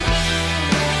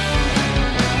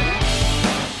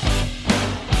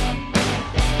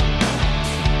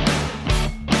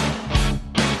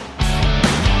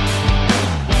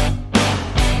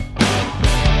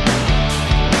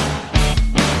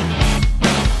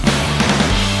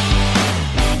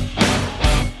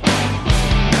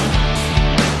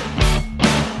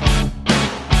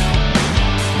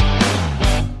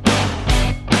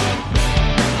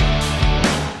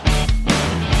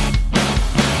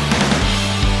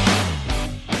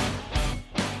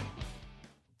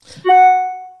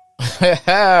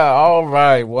All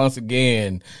right, once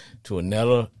again to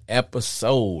another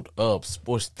episode of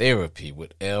Sports Therapy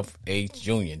with F.H.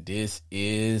 Jr. This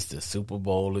is the Super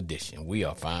Bowl edition. We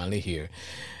are finally here.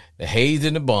 The hay's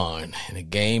in the barn, and the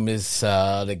game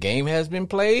has been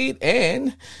played,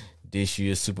 and this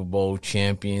year's Super Bowl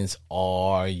champions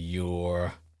are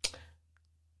your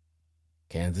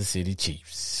Kansas City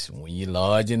Chiefs. When you're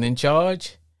large and in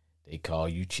charge, they call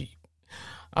you cheap.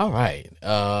 All right.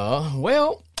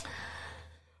 Well,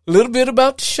 a little bit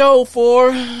about the show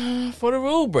for the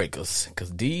rule breakers,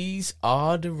 because these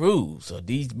are the rules, or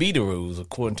these be the rules,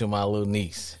 according to my little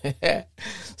niece.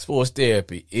 Sports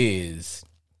Therapy is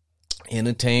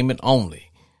entertainment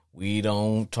only. We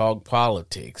don't talk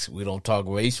politics. We don't talk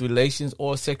race relations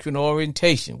or sexual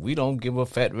orientation. We don't give a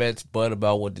fat rat's butt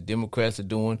about what the Democrats are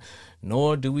doing,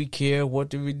 nor do we care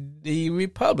what the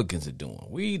Republicans are doing.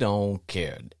 We don't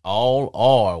care. All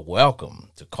are welcome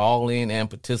to call in and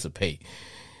participate.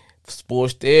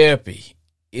 Sports Therapy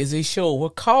is a show where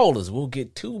callers will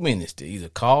get 2 minutes to either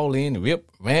call in, rip,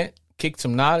 rant, kick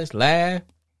some knowledge, laugh,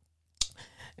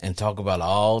 and talk about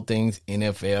all things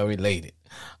NFL related.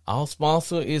 Our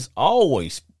sponsor is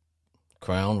always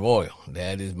Crown Royal.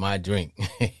 That is my drink.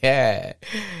 Yeah.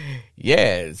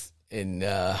 Yes. And,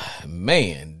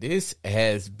 man, this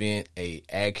has been a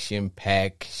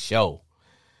action-packed show.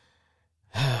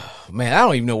 Man, I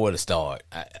don't even know where to start.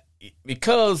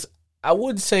 Because I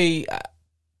wouldn't say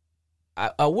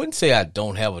I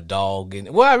don't have a dog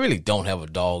in. Well, I really don't have a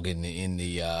dog in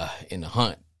the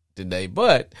hunt today,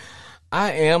 but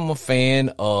I am a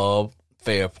fan of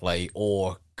fair play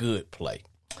or good play.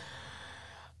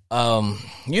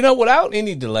 Without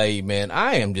any delay, man,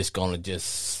 I am just gonna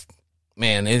it's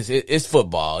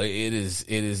football. It is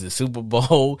the Super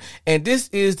Bowl, and this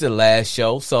is the last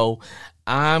show, so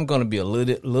I'm gonna be a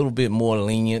little bit more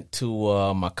lenient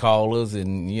to my callers,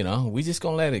 and we just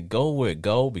gonna let it go where it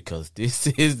go, because this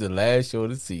is the last show of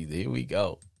the season. Here we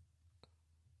go.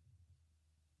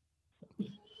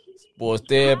 Sports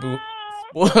Therapy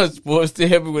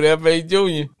with F.H.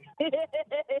 Jr.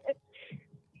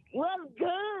 What's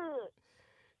good?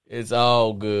 It's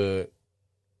all good.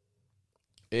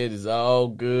 It is all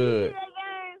good.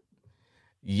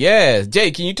 Yes.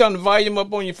 Jay, can you turn the volume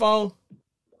up on your phone?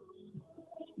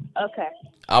 Okay.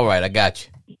 All right, I got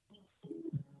you.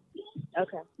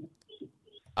 Okay.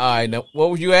 All right, now, what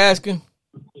were you asking?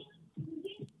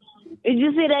 Did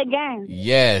you see that game?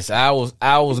 Yes, I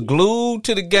was glued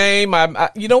to the game.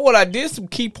 I you know what? I did some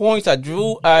key points. I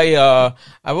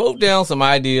wrote down some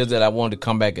ideas that I wanted to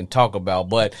come back and talk about.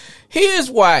 But here's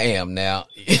where I am now.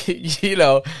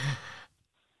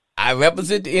 I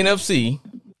represent the NFC,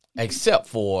 except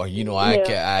for I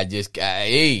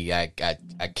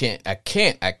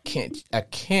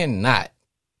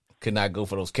could not go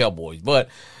for those Cowboys. But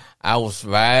I was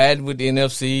riding with the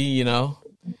NFC,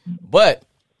 but.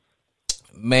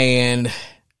 Man,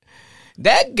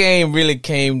 that game really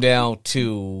came down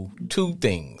to two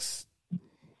things.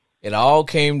 It all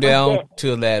came down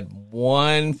to that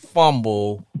one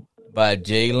fumble by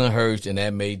Jalen Hurts, and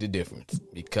that made the difference.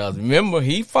 Because remember,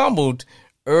 he fumbled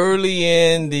early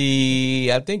in the,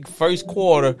 I think, first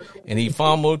quarter, and he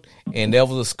fumbled, and there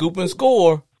was a scoop and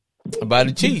score by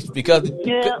the Chiefs, because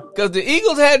the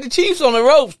Eagles had the Chiefs on the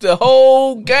ropes the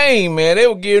whole game, man. They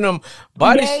were giving them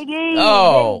body.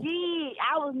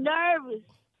 I was nervous.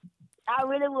 I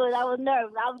really was. I was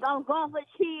nervous. I was going for the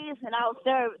Chiefs, and I was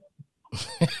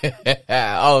nervous.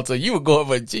 Oh, so you were going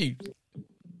for the Chiefs?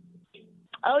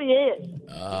 Oh, yeah.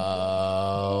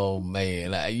 Oh,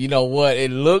 man. You know what?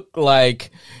 It looked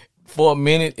like, for a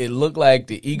minute, it looked like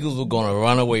the Eagles were going to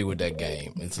run away with that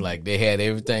game. It's like they had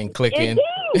everything clicking.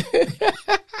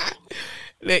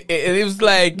 It was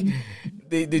like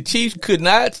the Chiefs could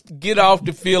not get off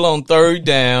the field on third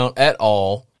down at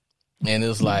all. And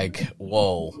it's like,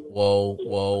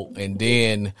 whoa. And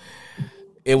then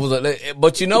it was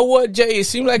but you know what, Jay? It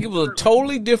seemed like it was a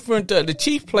totally different, the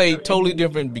Chiefs played totally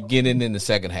different beginning in the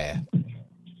second half.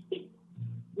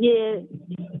 Yeah.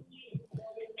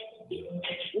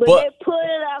 But they pulled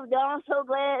it off, though. I'm so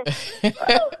glad.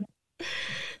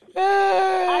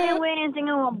 I didn't win anything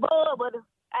on my board, but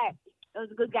it was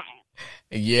a good game.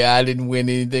 Yeah, I didn't win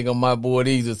anything on my board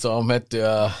either, so I'm at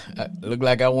to look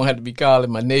like I won't have to be calling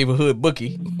my neighborhood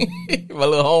bookie, my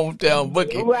little hometown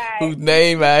bookie, right, whose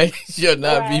name I shall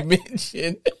not be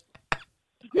mentioned.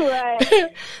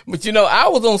 Right. But I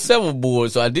was on several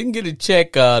boards, so I didn't get to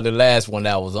check the last one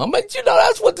that I was on. But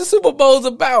that's what the Super Bowl's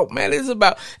about, man. It's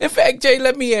about. In fact, Jay,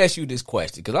 let me ask you this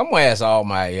question, because I'm gonna ask all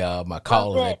my my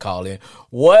callers that call in.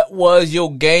 What was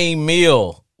your game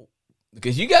meal?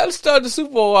 Because you got to start the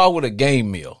Super Bowl out with a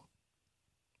game meal.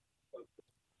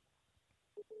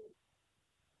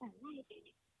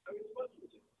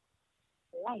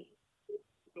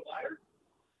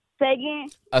 Say again?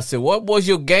 I said, what was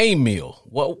your game meal?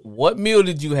 What meal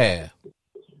did you have?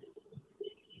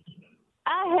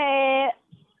 I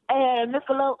had a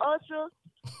Michelob Ultra.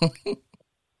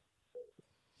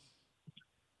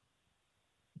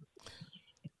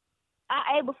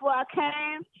 I ate before I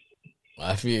came.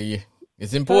 I feel you.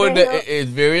 It's important.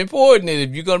 It's very important that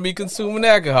if you're gonna be consuming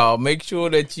alcohol, make sure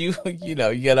that you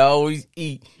gotta always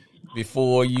eat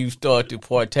before you start to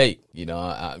partake.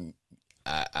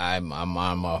 I'm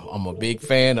a big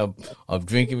fan of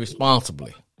drinking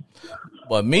responsibly.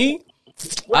 But me,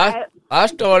 right. I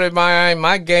started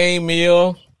my game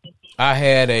meal. I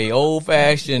had a old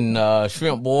fashioned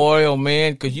shrimp boil,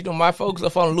 man, because my folks are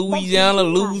from Louisiana,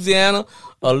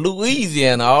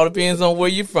 all depends on where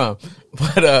you're from.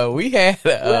 But we had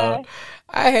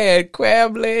I had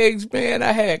crab legs, man.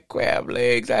 I had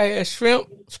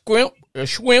shrimps,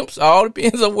 all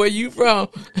depends on where you from.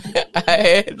 I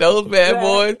had those bad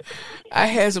boys. I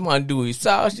had some andouille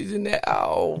sausages in there.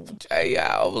 Oh,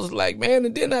 I was like, man,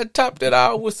 and then I topped it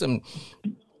out with some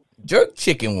jerk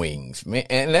chicken wings, man,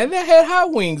 and then I had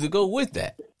hot wings to go with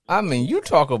that. I mean, you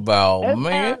talk about, that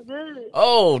man.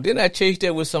 Oh, then I chased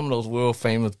that with some of those world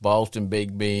famous Boston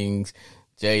baked beans.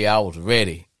 Jay, I was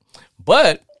ready.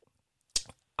 But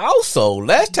also,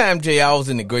 last time, Jay, I was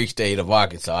in the great state of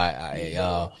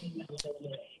Arkansas.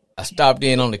 I stopped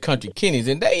in on the Country Kenny's,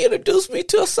 and they introduced me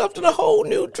to a whole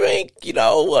new drink.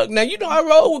 Now, I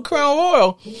roll with Crown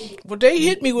Royal, but they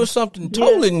hit me with something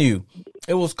totally new.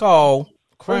 It was called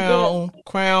Crown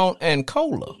and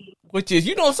Cola, which is,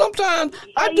 sometimes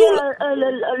I do.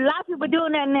 A lot of people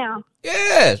doing that now.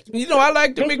 Yes, I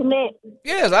like to mix.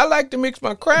 Yes, I like to mix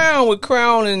my Crown with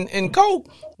Crown and Coke.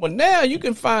 But now you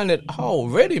can find it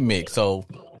already mixed. So,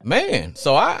 man,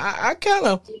 I kind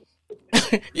of,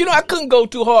 I couldn't go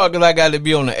too hard because I got to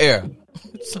be on the air.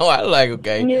 So I like,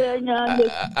 okay. Yeah,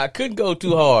 I couldn't go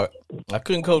too hard. I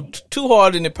couldn't go too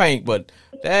hard in the paint, but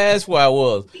that's where I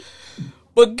was.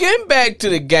 But getting back to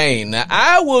the game, now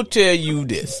I will tell you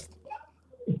this.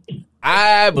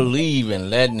 I believe in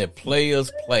letting the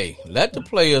players play. Let the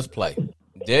players play.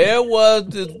 There was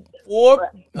the we're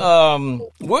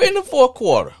in the fourth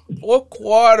quarter. Fourth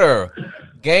quarter.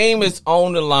 Game is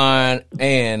on the line,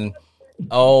 and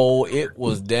it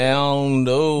was down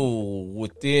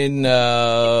within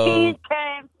Chiefs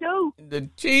came too. The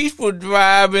Chiefs were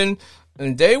driving,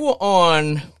 and they were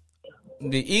on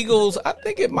the Eagles. I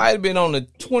think it might have been on the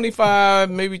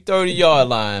 25, maybe 30-yard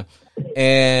line,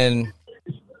 and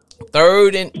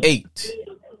 3rd and 8.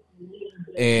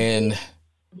 And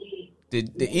the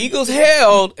Eagles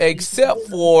held, except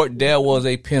for there was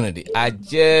a penalty. The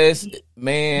object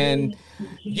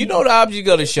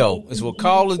of the show is where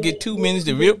callers get 2 minutes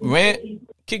to rant,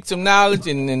 kick some knowledge,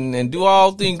 and do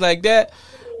all things like that.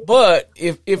 But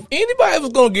if anybody was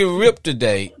going to get ripped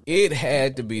today, it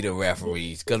had to be the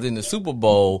referees. Because in the Super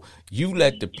Bowl, you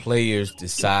let the players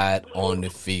decide on the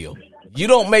field. You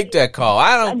don't make that call.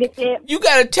 You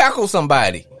got to tackle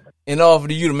somebody in order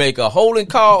for you to make a holding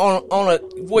call on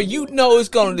where it's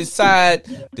going to decide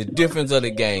the difference of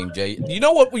the game, Jay. You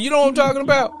know what I'm talking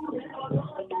about?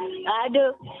 I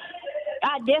do.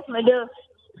 I definitely do.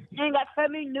 You ain't got to tell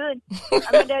me nothing.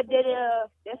 I mean, that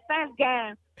Saints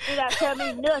game. You got to tell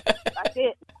me nothing. That's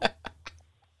it.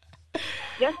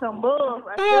 That's some bull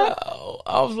right there.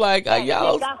 I was like,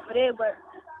 y'all. For that, but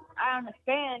I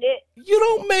understand it. You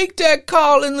don't make that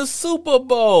call in the Super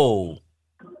Bowl.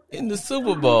 In the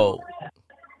Super Bowl,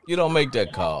 you don't make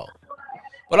that call.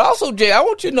 But also, Jay, I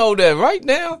want you to know that right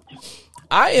now,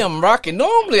 I am rocking.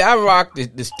 Normally, I rock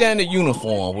the standard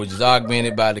uniform, which is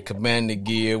augmented by the commander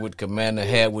gear with commander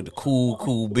hat with the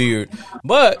cool beard.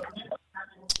 But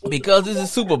because this is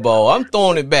Super Bowl, I'm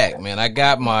throwing it back, man. I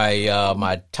got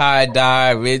my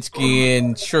tie-dye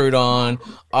Redskin shirt on,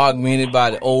 augmented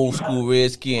by the old school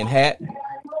Redskin hat.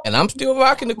 And I'm still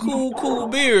rocking the cool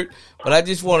beard. But I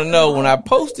just want to know, when I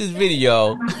post this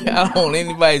video, I don't want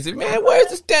anybody to say, man, where's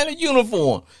the standard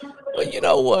uniform? But you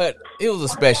know what? It was a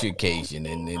special occasion.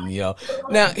 And now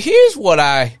here's what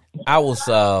I was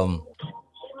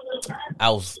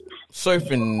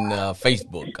surfing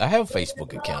Facebook. I have a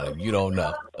Facebook account, if you don't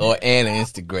know, and an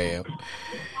Instagram.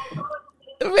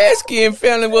 The Redskin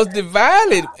family was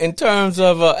divided in terms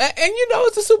of, and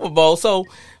it's a Super Bowl. So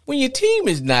when your team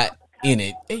is not in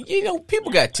it,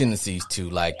 people got tendencies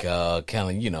to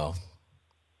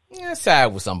side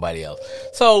with somebody else.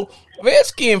 So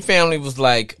Redskin family was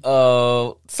like,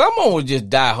 someone would just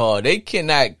die hard. They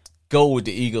cannot go with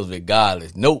the Eagles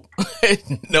regardless. Nope.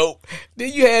 Nope.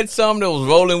 Then you had some that was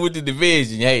rolling with the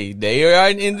division. Hey, they are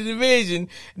in the division.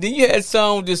 Then you had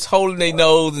some just holding their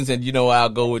nose and said, I'll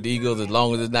go with the Eagles as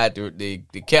long as it's not the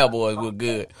Cowboys were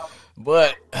good.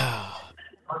 But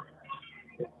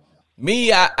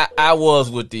me, I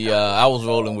was with I was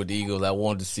rolling with the Eagles. I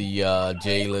wanted to see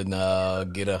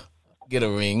Jalen get a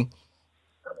ring.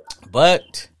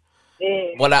 But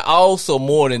what I also,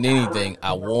 more than anything,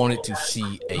 I wanted to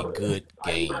see a good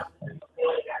game.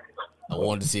 I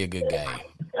wanted to see a good game.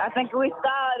 I think we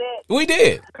saw it. We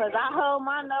did. Because I hold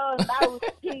my nose and I was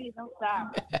teased. I'm sorry.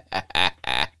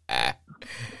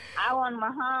 I want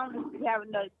my home to have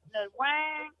another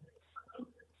ring.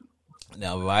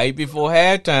 Now, right before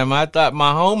halftime, I thought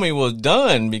my homie was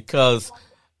done because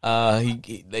that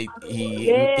injury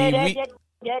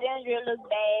looked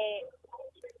bad.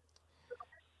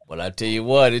 But I tell you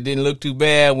what, it didn't look too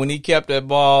bad when he kept that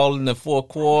ball in the fourth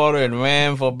quarter and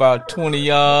ran for about 20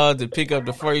 yards to pick up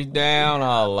the first down.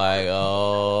 I was like,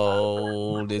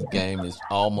 oh, this game is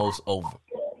almost over.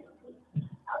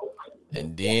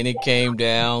 And then it came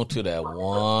down to that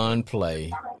one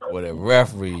play where the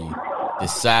referee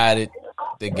decided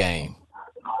the game.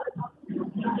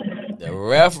 The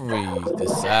referee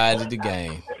decided the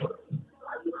game.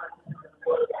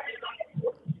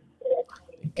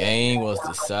 The game was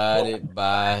decided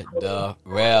by the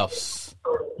refs.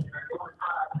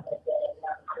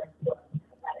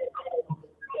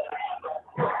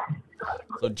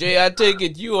 So, Jay, I take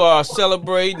it you are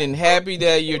celebrating and happy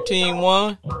that your team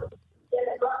won?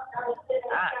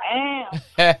 I am.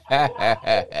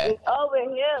 It's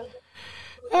over here.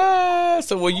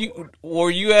 So were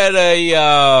you at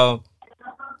a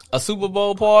Super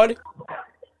Bowl party?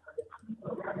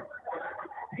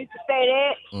 You can say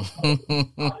that.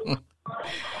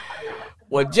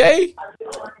 Well, Jay,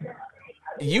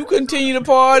 you continue to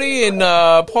party and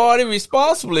party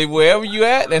responsibly wherever you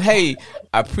at. And hey,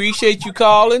 I appreciate you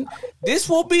calling. This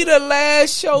will be the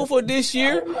last show for this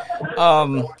year.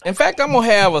 In fact, I'm gonna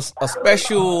have a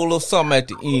special little something at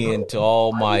the end to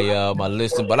all my my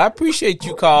listeners. But I appreciate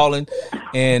you calling,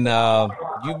 and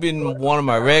you've been one of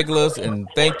my regulars. And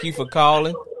thank you for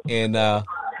calling. And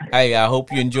hey, I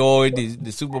hope you enjoyed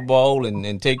the Super Bowl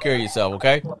and take care of yourself.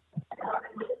 Okay. All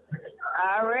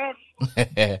right.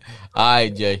 All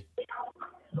right, Jay.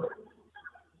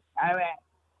 All right.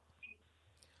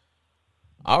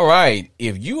 All right.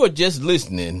 If you are just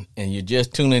listening and you're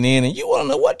just tuning in and you want to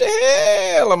know what the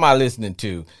hell am I listening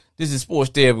to, this is Sports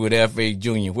Therapy with F.A.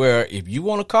 Jr., where if you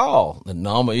want to call, the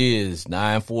number is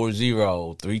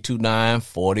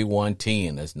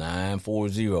 940-329-4110. That's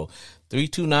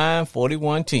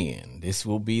 940-329-4110. This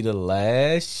will be the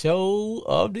last show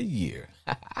of the year.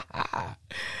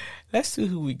 Let's see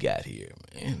who we got here,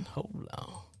 man. Hold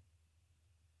on.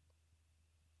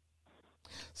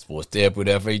 Sports Therapy with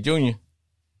F.A. Jr.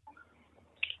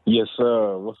 Yes,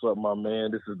 sir. What's up, my man?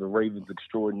 This is the Ravens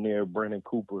extraordinaire, Brandon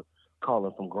Cooper,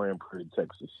 calling from Grand Prairie,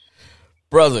 Texas.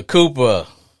 Brother Cooper.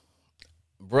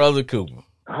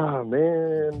 Ah,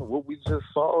 man, what we just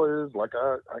saw is, like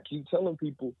I keep telling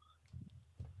people,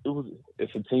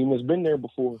 it's a team that's been there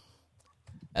before.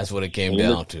 That's what it came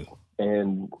down to.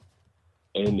 And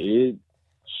it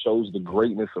shows the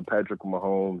greatness of Patrick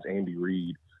Mahomes, Andy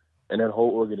Reid, and that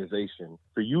whole organization.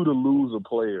 For you to lose a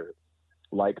player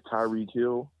like Tyreek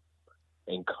Hill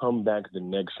and come back the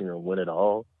next year and win it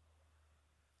all,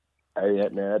 hey,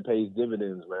 man, that pays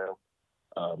dividends, man.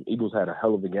 Eagles had a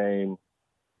hell of a game.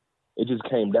 It just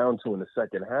came down to in the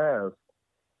second half,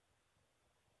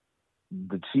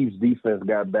 the Chiefs' defense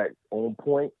got back on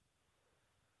point,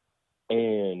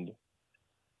 and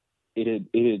it had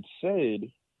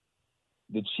said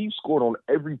the Chiefs scored on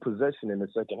every possession in the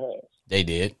second half. They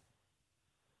did.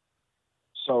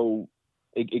 So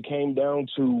it came down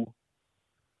to,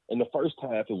 in the first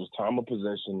half, it was time of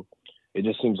possession. It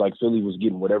just seems like Philly was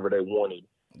getting whatever they wanted.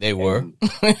 They were.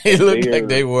 It looked like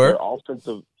they were.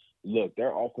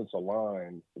 Their offensive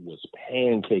line was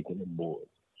pancaking them boys.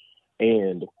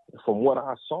 And from what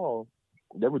I saw,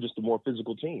 they were just a more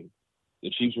physical team.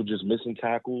 The Chiefs were just missing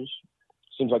tackles.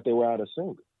 Seems like they were out of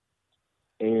sync.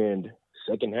 And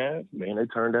second half, man, they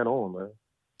turned that on, man.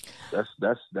 That's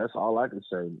all I can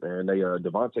say, man. They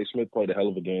Devontae Smith played a hell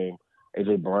of a game.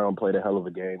 A.J. Brown played a hell of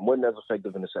a game. Wasn't as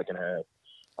effective in the second half.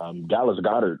 Dallas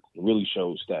Goedert really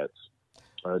showed stats.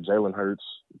 Jalen Hurts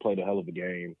played a hell of a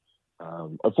game.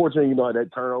 Unfortunately,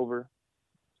 that turnovers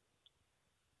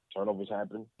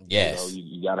happen. Yes,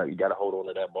 you gotta hold on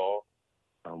to that ball.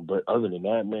 But other than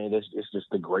that, man, it's just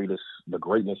the greatness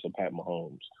of Pat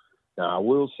Mahomes. Now, I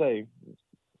will say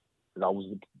that I was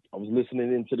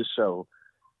listening into the show,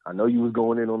 I know you was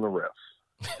going in on the refs.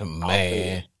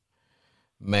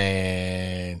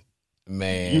 Man.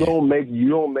 You don't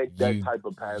make that type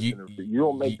of pass interference. You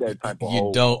don't make that type of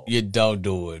hold. You don't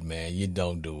do it, man. You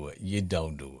don't do it.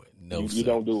 No, you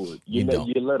don't do it. You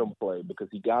let him play because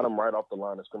he got him right off the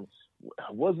line of scrimmage.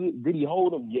 Did he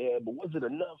hold him? Yeah, but was it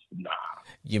enough? Nah.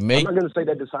 I'm not gonna say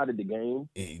that decided the game.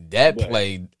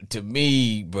 Play to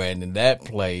me, Brandon. That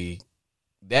play.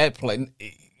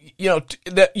 You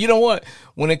know what?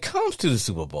 When it comes to the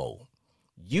Super Bowl,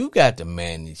 you got to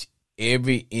manage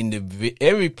every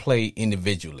play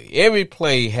individually. Every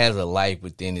play has a life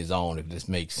within its own, if this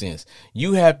makes sense.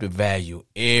 You have to value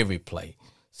every play.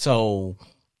 So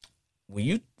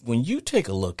when you take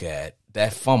a look at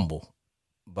that fumble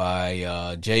by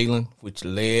Jalen, which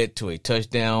led to a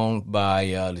touchdown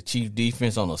by the Chiefs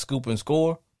defense on a scoop and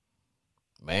score,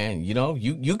 man, you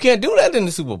can't do that in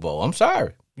the Super Bowl. I'm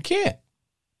sorry. You can't.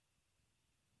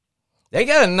 They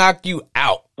got to knock you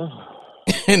out.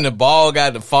 And the ball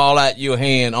got to fall out your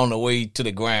hand on the way to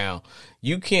the ground.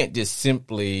 You can't just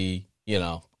simply,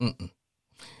 And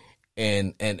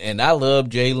I love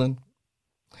Jalen,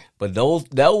 but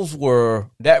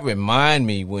that remind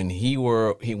me when he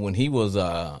was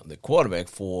the quarterback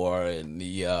for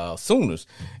the Sooners.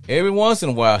 Every once in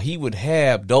a while, he would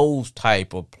have those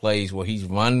type of plays where he's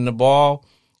running the ball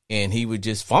and he would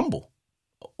just fumble,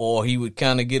 or he would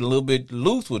kind of get a little bit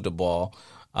loose with the ball.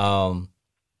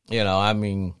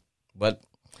 But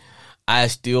I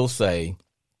still say,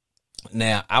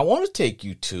 now I want to take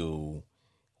you to,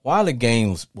 while the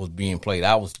game was being played,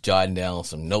 I was jotting down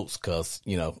some notes because,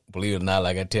 believe it or not,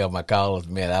 like I tell my callers,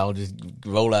 man, I don't just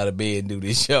roll out of bed and do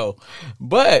this show.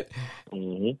 But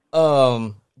the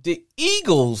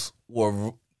Eagles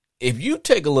were, if you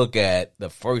take a look at the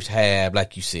first half,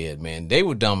 like you said, man, they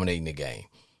were dominating the game.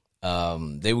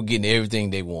 They were getting everything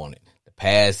they wanted. The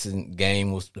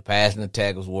passing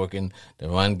attack was working. The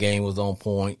run game was on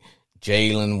point.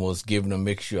 Jalen was giving a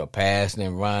mixture of passing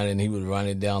and running. He was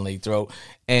running down their throat.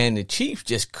 And the Chiefs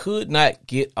just could not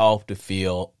get off the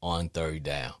field on third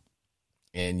down.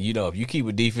 And, if you keep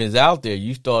a defense out there,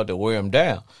 you start to wear them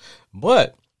down.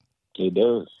 But it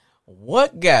does.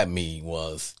 What got me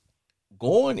was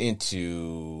going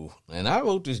into, and I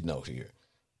wrote this note here,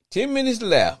 10 minutes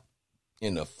left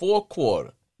in the fourth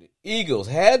quarter. The Eagles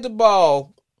had the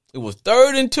ball. It was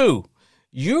 3rd and 2.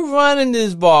 You're running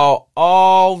this ball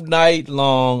all night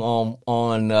long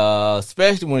on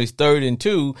especially when it's 3rd and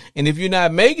 2. And if you're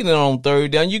not making it on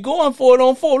third down, you're going for it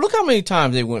on 4. Look how many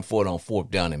times they went for it on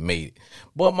 4th down and made it.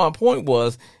 But my point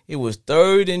was, it was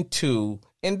 3rd and 2,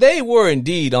 and they were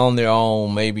indeed on their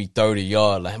own, maybe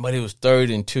 30-yard line, but it was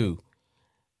 3rd and 2.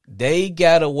 They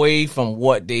got away from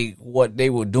what they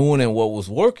were doing and what was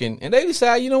working, and they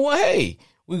decided, hey,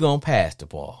 we're going to pass the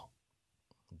ball.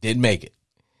 Didn't make it.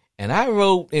 And I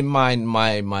wrote in my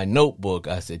notebook,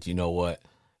 I said, you know what?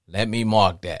 Let me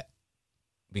mark that.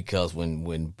 Because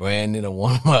when Brandon or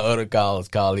one of my other callers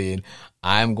call in,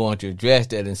 I'm going to address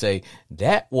that and say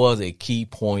that was a key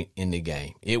point in the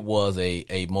game. It was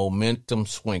a momentum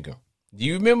swinger. Do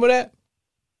you remember that?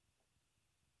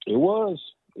 It was.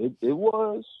 It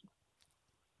was.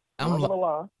 I'm not gonna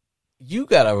lie. You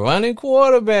got a running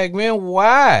quarterback, man.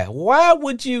 Why? Why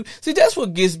would you? See, that's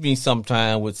what gets me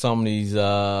sometimes with some of these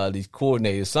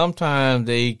coordinators. Sometimes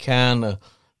they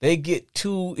get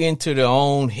too into their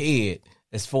own head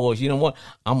as far as, I'm going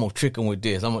to trick them with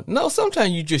this. No,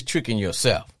 sometimes you're just tricking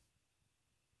yourself.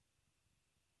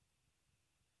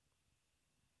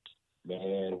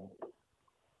 Man,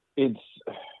 this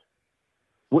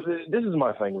is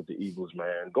my thing with the Eagles,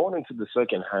 man. Going into the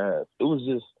second half, it was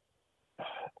just,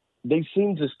 they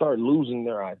seemed to start losing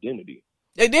their identity.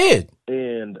 They did.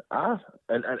 And I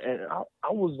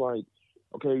was like,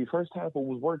 okay, first half it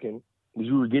was working because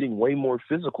you were getting way more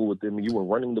physical with them. You were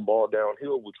running the ball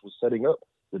downhill, which was setting up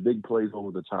the big plays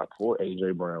over the top for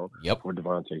A.J. Brown, for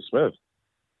Devontae Smith.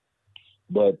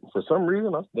 But for some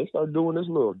reason, they started doing this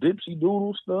little dipsy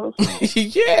doodle stuff.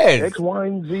 Yes. X, Y,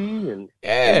 and Z. And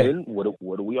then what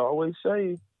do we always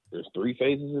say? There's 3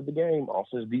 phases of the game: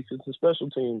 offense, defense, and special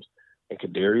teams. And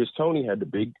Kadarius Toney had the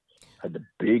big,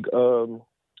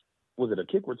 was it a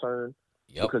kick return?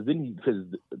 Yep. Because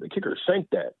the kicker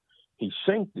shanked that. He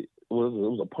shanked it. It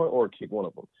was a punt or a kick, one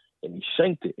of them. And he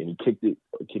shanked it, and he kicked it.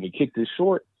 Can he kick this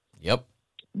short? Yep.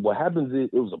 What happens is,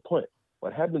 it was a punt.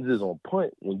 What happens is, on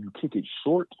punt, when you kick it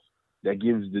short, that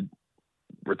gives the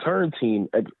return team,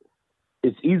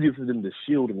 it's easier for them to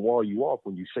shield and wall you off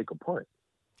when you shake a punt.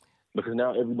 Because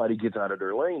now everybody gets out of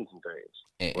their lanes and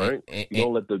things, right? You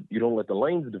don't let the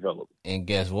lanes develop. And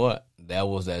guess what? That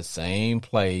was that same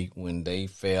play when they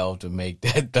failed to make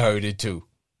that 32.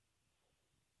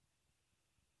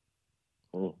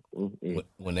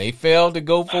 When they failed to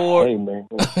go for it, man.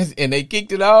 and they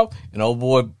kicked it off, and oh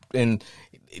boy, and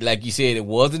like you said, it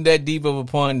wasn't that deep of a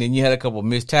punt. And then you had a couple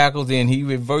missed tackles, and he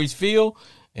reversed field.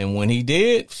 And when he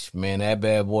did, man, that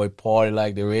bad boy partied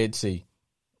like the Red Sea.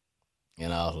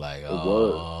 And I was like, oh. It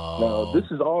was. Now,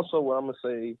 this is also what I'm going to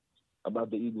say about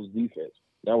the Eagles' defense.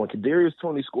 Now, when Kadarius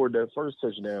Toney scored that first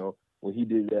touchdown, when he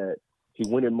did that, he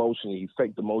went in motion, he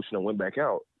faked the motion and went back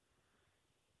out.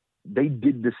 They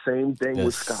did the same thing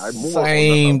with Sky Moore.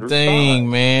 Same thing,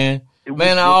 man.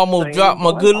 Man, I almost dropped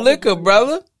my good liquor,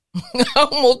 brother. I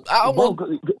almost.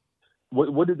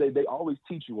 Bro, what did they always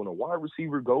teach you? When a wide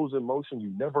receiver goes in motion,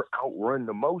 you never outrun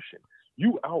the motion.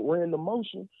 You outran the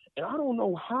motion. And I don't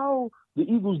know how the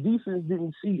Eagles defense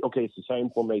didn't see, okay, it's the same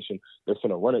formation. They're going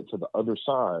to run it to the other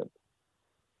side.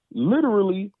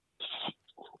 Literally,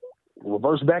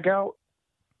 reverse back out.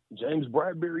 James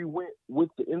Bradbury went with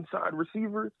the inside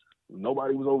receiver.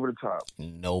 Nobody was over the top.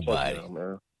 Nobody. Touchdown,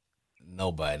 man.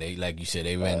 Nobody. Like you said,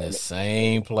 they ran the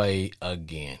same play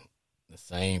again. The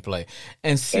same play.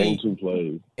 And see, same two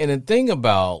plays. And the thing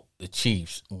about the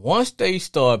Chiefs, once they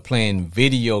start playing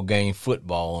video game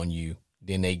football on you,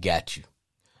 then they got you.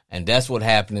 And that's what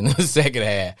happened in the second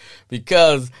half.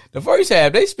 Because the first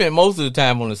half, they spent most of the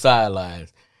time on the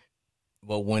sidelines.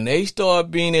 But when they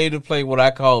start being able to play what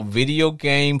I call video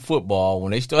game football,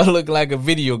 when they start looking like a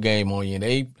video game on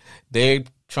you, they're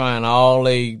trying all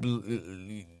they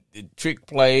trick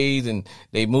plays and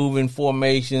they moving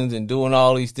formations and doing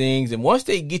all these things. And once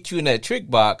they get you in that trick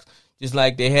box, just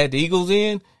like they had the Eagles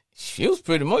in, it was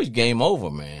pretty much game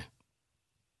over, man.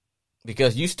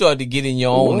 Because you start to get in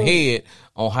your own head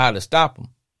on how to stop them.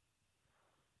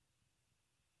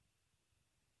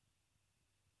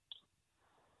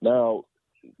 Now,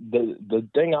 the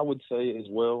thing I would say as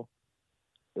well,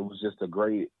 it was just a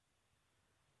great,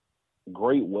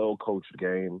 well-coached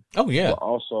game. Oh, yeah. But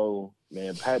also,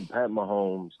 man, Pat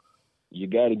Mahomes, you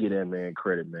got to give that man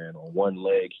credit, man. On one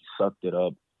leg, he sucked it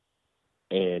up.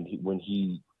 And when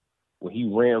he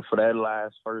ran for that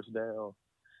last first down,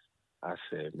 I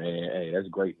said, man, hey, that's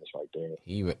greatness right there.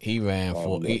 He ran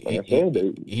for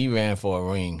he ran for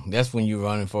a ring. That's when you're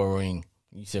running for a ring.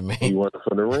 You said, man, he ran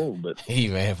for the ring, but he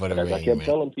ran for the ring. I kept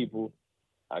telling people,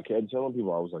 I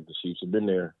was like, the Chiefs have been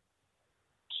there.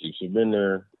 Chiefs have been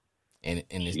there. And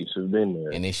Chiefs have been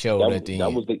there. And they showed at the end.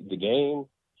 That was the game.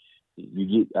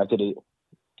 You get after the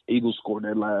Eagles scored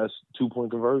that last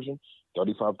 2-point conversion,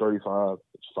 35-35.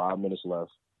 It's 5 minutes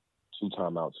left, 2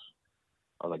 timeouts.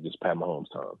 I was like, this is Pat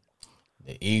Mahomes' time.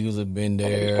 The Eagles have been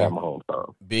there.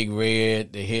 Big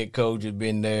Red, the head coach, has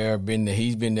been there.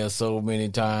 He's been there so many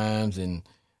times, and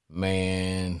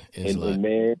man,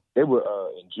 man, they were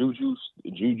and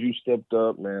Juju stepped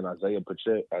up. Man, Isaiah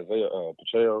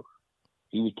Pacheco,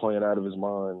 he was playing out of his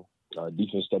mind.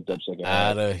 Defense stepped up second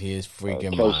half. Out of his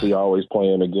freaking Kelsey mind. always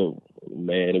playing a good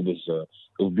man. It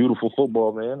was beautiful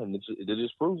football, man, and it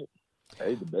just proves it.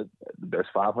 Hey, the best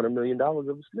 $500 million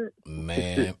ever spent.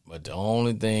 Man, but the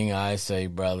only thing I say,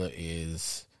 brother,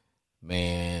 is,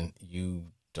 man, you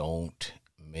don't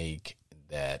make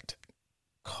that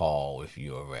call if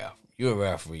you're a ref. You're a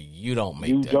referee. You don't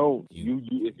make that.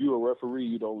 If you're a referee,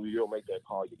 you don't make that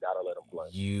call. You gotta let them play.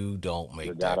 You don't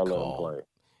make that call. Let them play.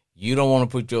 You don't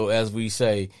want to put as we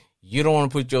say, you don't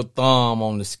want to put your thumb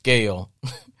on the scale.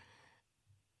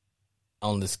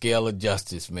 On the scale of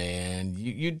justice, man.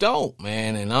 You don't,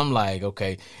 man. And I'm like,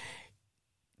 okay,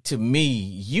 to me,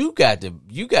 you got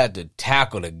to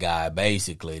tackle the guy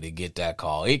basically to get that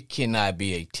call. It cannot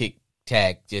be a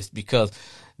tic-tac just because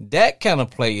that kind of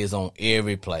play is on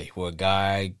every play where a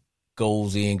guy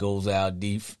goes in, goes out,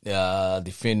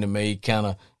 defender may kind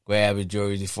of grab his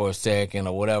jersey for a second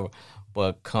or whatever.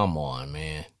 But come on,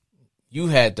 man. You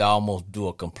had to almost do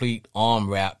a complete arm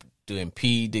wrap to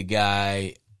impede the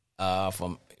guy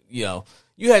you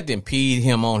had to impede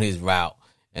him on his route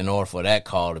in order for that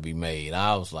call to be made.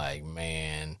 I was like,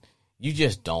 man, you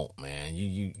just don't, man.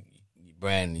 You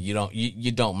Brandon, you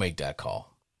don't make that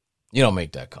call. You don't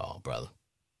make that call, brother.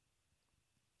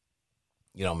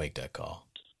 You don't make that call.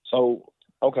 So,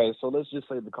 okay, so let's just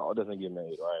say the call doesn't get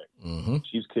made, right? Mm-hmm.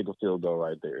 Chiefs kick a field goal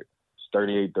right there. It's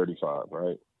 38-35,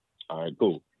 right? All right,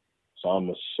 cool. So I'm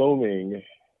assuming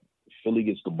Philly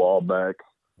gets the ball back.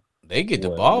 They get the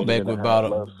ball back with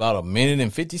about a minute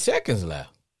and 50 seconds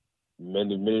left.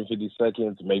 Minute and 50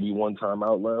 seconds, maybe one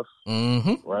timeout left.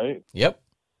 Mm-hmm. Right? Yep.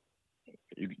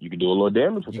 You can do a little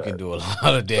damage with that. You can do a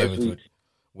lot of damage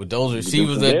with those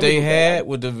receivers that they had.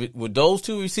 With those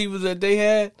 2 receivers that they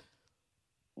had.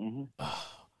 Mm-hmm. Oh,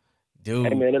 dude.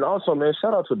 Hey, man, and also, man,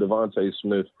 shout out to Devontae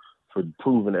Smith for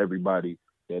proving everybody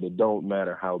that it don't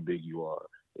matter how big you are.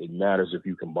 It matters if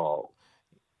you can ball.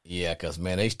 Yeah, because,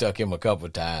 man, they stuck him a couple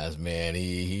of times, man.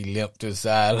 He limped to the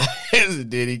sidelines,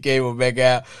 and then he came back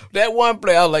out. That one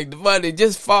play, I was like, Devontae,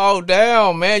 just fall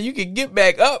down, man. You can get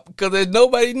back up because there's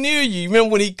nobody near you.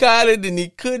 Remember when he caught it and he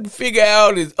couldn't figure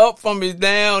out his up from his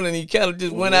down and he kind of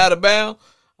just went out of bounds?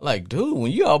 Like, dude,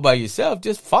 when you all by yourself,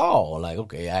 just fall. Like,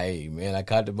 okay, hey, man, I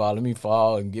caught the ball. Let me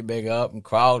fall and get back up and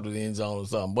crawl to the end zone or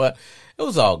something. But it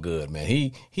was all good, man.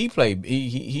 He played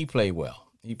he played well.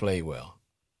 He played well.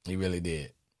 He really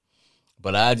did.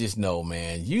 But I just know,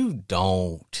 man, you just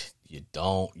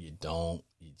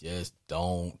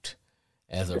don't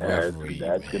as a referee.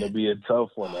 That's man. Gonna be a tough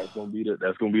one. That's gonna be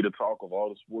the talk of all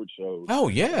the sports shows. Oh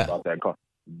yeah. About that call.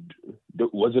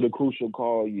 Was it a crucial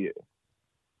call? Yeah.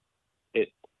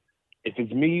 If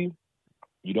it's me,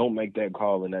 you don't make that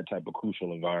call in that type of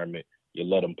crucial environment. You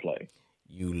let them play.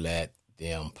 You let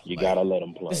them play. You gotta let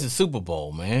them play. This is Super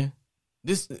Bowl, man.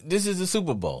 This is the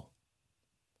Super Bowl.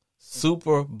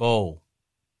 Super Bowl.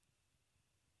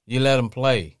 You let them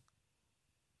play.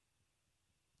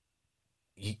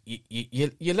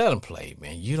 You let him play,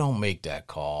 man. You don't make that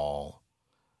call.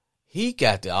 He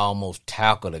got to almost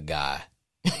tackle the guy.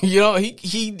 You know,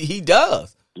 he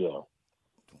does. Yeah.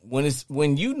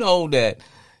 When you know that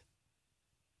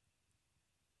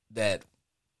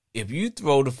if you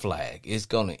throw the flag, it's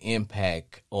going to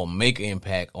impact or make an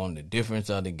impact on the difference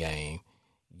of the game.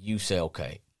 You say,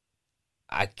 okay,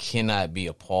 I cannot be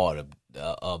a part of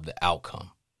the outcome.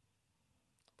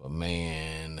 But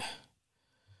man,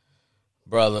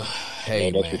 brother,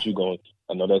 hey, man, man.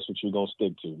 I know that's what you're gonna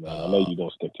stick to, man. I know you're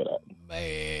gonna stick to that,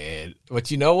 man.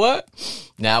 But you know what?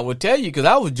 Now I will tell you because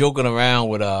I was joking around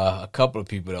with a couple of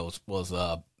people that was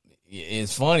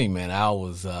it's funny, man. I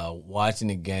was watching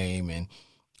the game and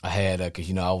I had because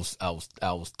you know I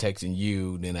was texting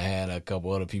you, then I had a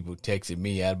couple other people texting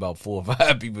me. I had about 4 or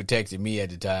 5 people texting me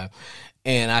at the time,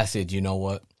 and I said, you know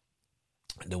what?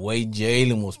 The way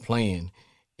Jalen was playing.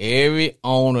 Every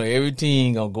owner, every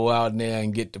team gonna go out there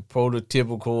and get the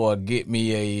prototypical or get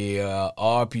me a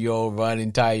RPO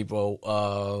running type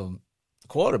of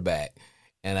quarterback.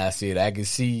 And I said, I can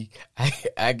see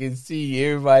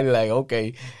everybody like,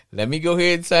 okay, let me go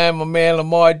ahead and sign my man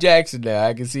Lamar Jackson now.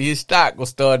 I can see his stock was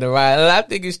starting to rise, and I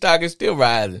think his stock is still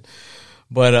rising.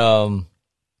 But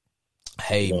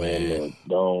hey, man,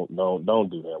 don't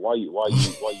do that. Why you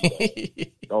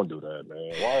don't do that,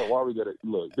 man. Why we gotta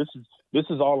look? This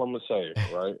is all I'm gonna say,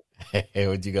 right? Hey,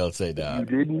 what you gonna say,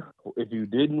 dog? If you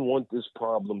didn't want this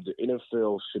problem, the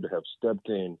NFL should have stepped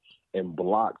in and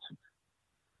blocked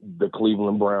the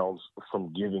Cleveland Browns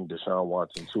from giving Deshaun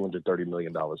Watson $230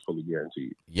 million fully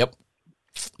guaranteed. Yep.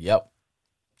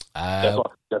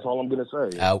 That's all I'm gonna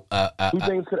say. Two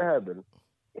things could have happened.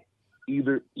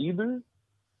 Either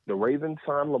the Ravens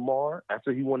signed Lamar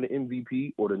after he won the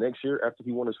MVP, or the next year after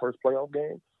he won his first playoff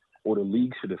game, or the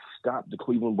league should have stopped the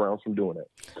Cleveland Browns from doing that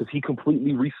because he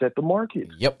completely reset the market.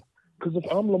 Yep. Because if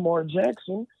I'm Lamar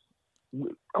Jackson,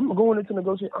 I'm going into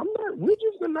negotiation. We're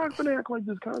just not going to act like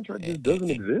this contract just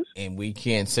doesn't exist. And we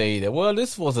can't say that, well,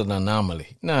 this was an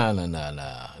anomaly. No. No.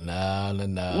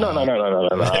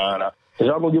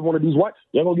 Y'all gonna give one of these white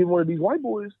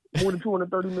boys more than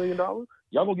 $230 million?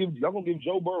 Y'all gonna give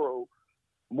Joe Burrow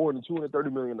more than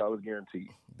 $230 million guaranteed.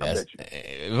 That's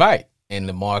right. And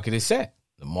the market is set.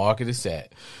 And the market is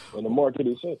set.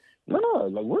 No,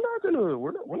 like we're not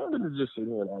gonna just sit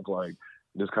here and act like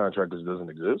this contract just doesn't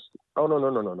exist. Oh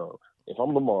no. If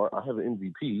I'm Lamar, I have an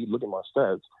MVP. Look at my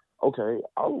stats. Okay,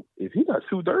 if he got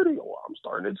 230, I'm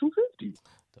starting at 250.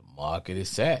 The market is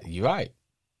set. You're right.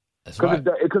 That's right.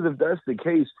 Because if that's the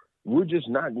case, we're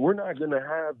not gonna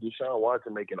have Deshaun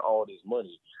Watson making all this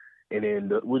money. And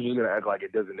then we're just going to act like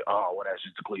it doesn't, that's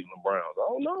just the Cleveland Browns.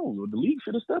 Oh, no, the league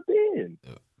should have stepped in.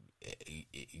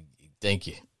 Thank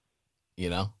you. You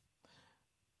know,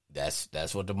 that's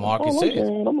what the market says.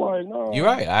 I'm like, no. You're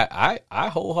right. I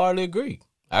wholeheartedly agree.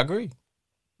 I agree.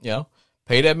 You know,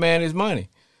 pay that man his money.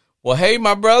 Well, hey,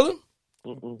 my brother,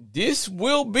 this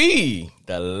will be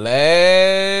the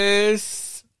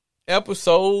last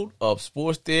episode of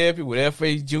Sports Therapy with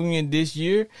F.A. Jr. this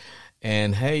year.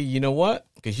 And, hey, you know what?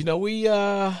 Because, you know, we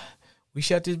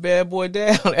shut this bad boy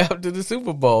down after the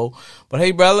Super Bowl. But,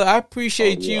 hey, brother, I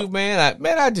appreciate you, man.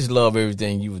 I just love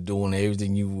everything you were doing,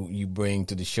 everything you bring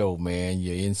to the show, man.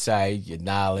 Your insight, your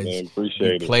knowledge. Man,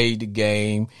 appreciate it. You played the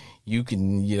game. You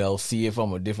can, see it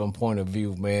from a different point of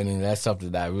view, man, and that's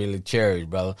something that I really cherish,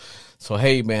 brother. So,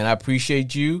 hey, man, I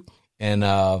appreciate you. And,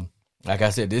 like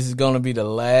I said, this is going to be the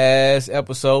last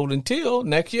episode until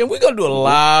next year. We're going to do a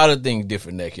lot of things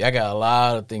different next year. I got a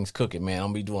lot of things cooking, man. I'm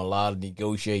going to be doing a lot of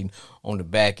negotiating on the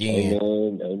back end.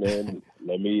 Amen.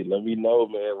 Let me know,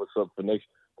 man, what's up for next.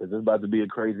 Because it's about to be a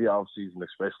crazy offseason,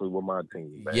 especially with my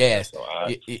team, man. Yes. So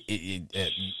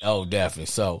oh, definitely.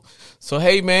 So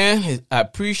hey, man, I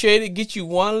appreciate it. Get you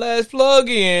one last plug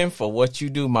in for what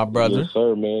you do, my brother. Yes,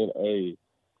 sir, man. Hey,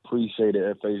 appreciate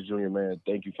it, FH Jr., man.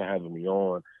 Thank you for having me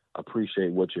on. I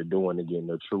appreciate what you're doing and getting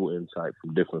a true insight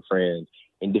from different friends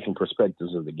and different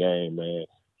perspectives of the game, man.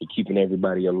 You're keeping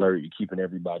everybody alert. You're keeping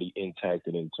everybody intact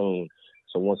and in tune.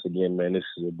 So once again, man, this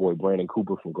is your boy Brandon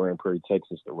Cooper from Grand Prairie,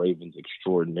 Texas, the Ravens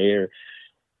extraordinaire.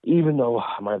 Even though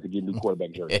I might have to get a new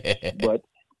quarterback jersey. But,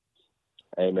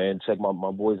 hey, man, check my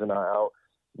boys and I out.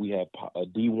 We have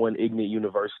D1 Ignite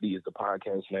University is the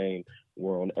podcast name.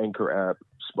 We're on Anchor app,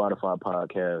 Spotify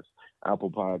podcast,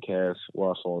 Apple podcasts. We're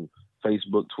also on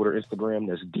Facebook, Twitter, Instagram.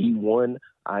 That's D1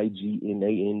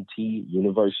 IGNANT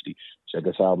University. Check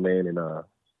us out, man. And,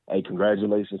 hey,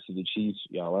 congratulations to the Chiefs.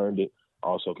 Y'all earned it.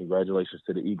 Also, congratulations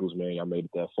to the Eagles, man. Y'all made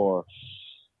it that far.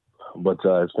 But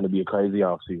it's going to be a crazy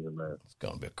offseason, man. It's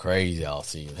going to be a crazy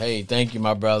offseason. Hey, thank you,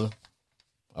 my brother.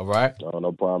 All right? Oh,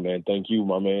 no problem, man. Thank you,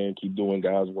 my man. Keep doing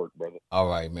God's work, brother. All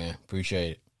right, man.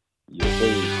 Appreciate it. Yes,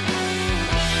 sir.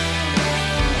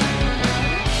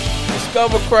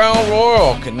 Discover Crown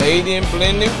Royal Canadian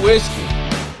Blended Whiskey.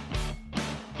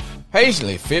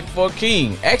 Patiently fit for a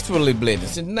king, expertly blended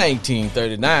since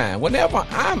 1939. Whenever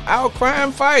I'm out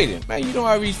crime fighting, man, you know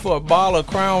I reach for a bottle of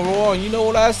Crown Royal, and you know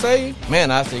what I say?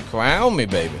 Man, I say, crown me,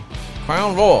 baby.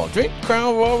 Crown Royal. Drink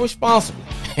Crown Royal responsibly.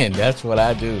 And that's what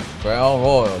I do. Crown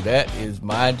Royal. That is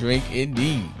my drink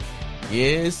indeed.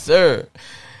 Yes, sir.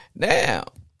 Now,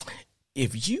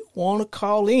 if you want to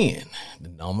call in, the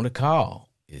number to call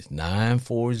is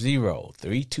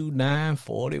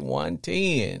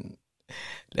 940-329-4110.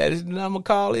 That is the number to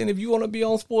call in if you want to be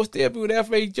on Sports Therapy with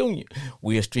F.H. Jr.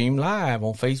 We are streamed live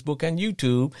on Facebook and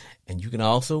YouTube, and you can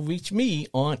also reach me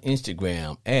on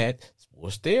Instagram at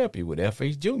Sports Therapy with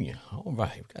F.H. Jr. All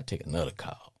right, we got to take another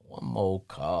call. One more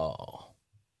call.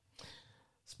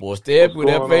 Sports Therapy with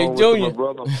F.H. Jr.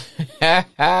 What's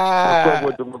up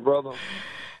with my brother?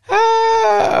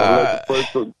 I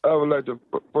would like to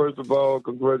first of all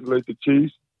congratulate the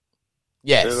Chiefs.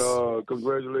 Yes. And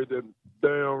congratulate that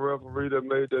damn referee that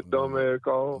made that dumbass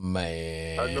call.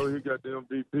 Man. I know he got the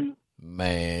MVP.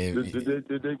 Man. Did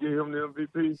they give him the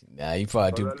MVP? Nah,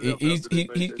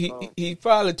 he's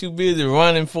probably too busy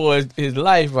running for his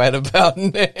life right about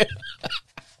now.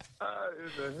 How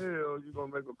in the hell you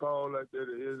gonna make a call like that at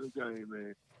the end of the game,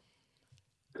 man?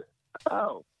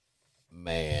 How?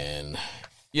 Man.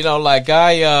 You know, like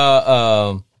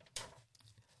I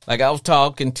was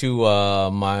talking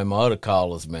to my other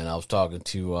callers, man. I was talking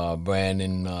to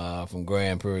Brandon from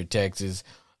Grand Prairie, Texas.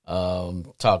 Talk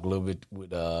a little bit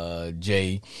with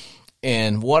Jay.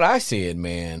 And what I said,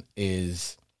 man,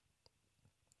 is,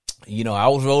 you know, I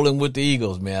was rolling with the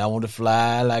Eagles, man. I want to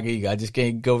fly like an eagle. I just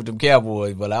can't go with them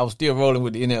Cowboys, but I was still rolling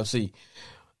with the NFC.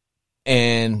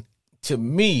 And to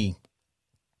me,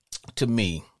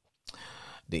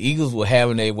 the Eagles were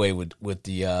having their way with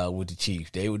the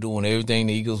Chiefs. They were doing everything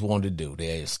the Eagles wanted to do. They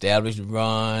had established the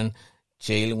run.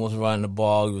 Jalen was running the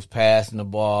ball. He was passing the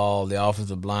ball. The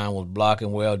offensive line was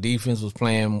blocking well. Defense was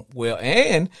playing well.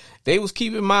 And they was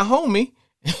keeping my homie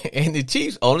and the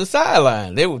Chiefs on the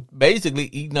sideline. They were basically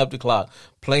eating up the clock,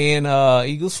 playing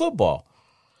Eagles football.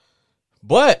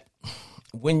 But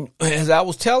as I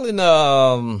was telling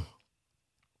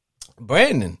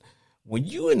Brandon, when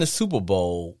you in the Super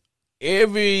Bowl,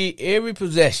 every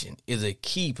possession is a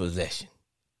key possession.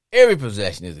 Every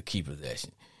possession is a key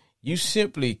possession. You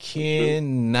simply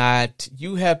cannot,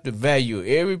 you have to value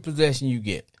every possession you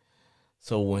get.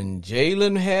 So when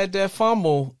Jalen had that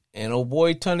fumble and old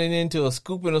boy turned it into a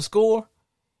scoop and a score,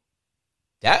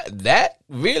 that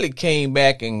really came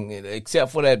back, and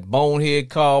except for that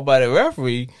bonehead call by the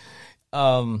referee,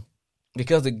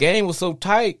 because the game was so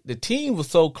tight, the team was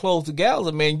so close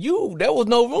together, man, there was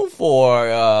no room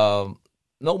for,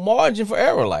 no margin for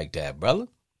error like that, brother.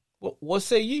 What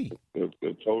say ye? That's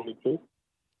totally true.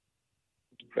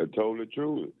 That's totally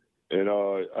true. And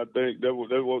I think there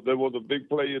was a big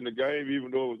play in the game,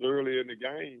 even though it was early in the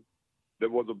game. There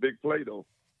was a big play, though.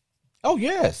 Oh,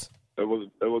 yes. There was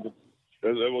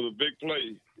a big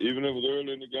play, even if it was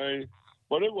early in the game.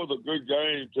 But it was a good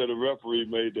game till the referee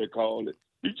made that call.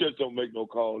 You just don't make no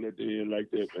call at the end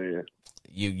like that, man.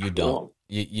 You don't.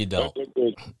 You don't.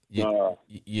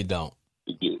 You don't.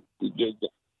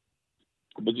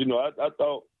 But, you know, I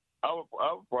thought I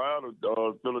was proud of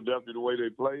Philadelphia the way they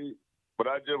played, but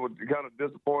I just was kind of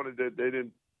disappointed that they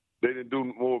didn't do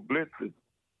more blitzes.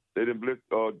 They didn't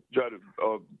try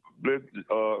to blitz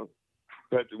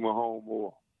Patrick Mahomes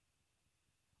more.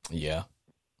 Yeah.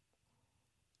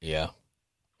 Yeah.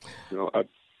 You know,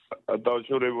 I thought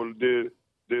sure they would have did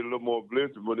a little more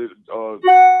blitzing, but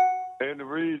Andy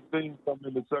Reid seen something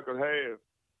in the second half.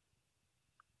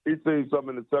 He seen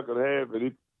something in the second half,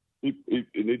 and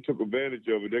he took advantage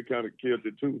of it. That kind of killed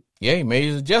it too. Yeah, he made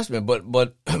his adjustment, but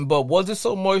was it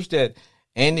so much that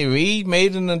Andy Reid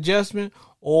made an adjustment,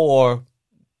 or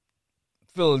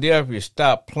Philadelphia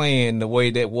stopped playing the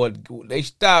way that what they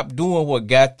stopped doing what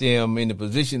got them in the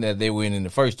position that they were in the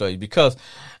first place? Because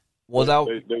they stopped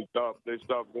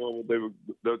doing what they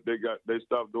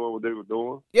stopped doing what they were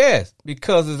doing. Yes,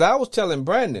 because as I was telling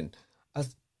Brandon,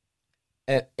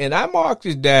 and I marked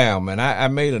this down, man. I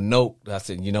made a note. I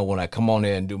said, when I come on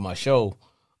there and do my show,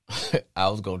 I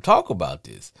was going to talk about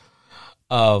this.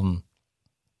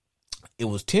 It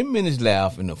was 10 minutes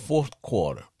left in the fourth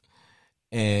quarter,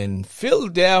 and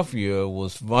Philadelphia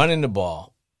was running the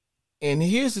ball. And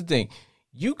here's the thing: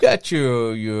 you got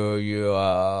your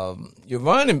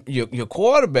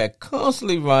quarterback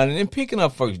constantly running and picking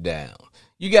up first down.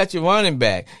 You got your running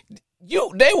back.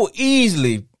 They were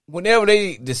easily, whenever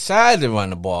they decided to run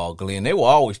the ball, Glenn, they were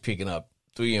always picking up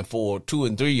 3 and 4, 2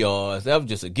 and 3 yards. That was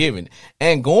just a given.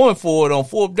 And going for it on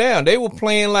fourth down, they were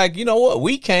playing like,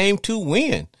 we came to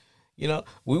win.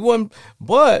 We won,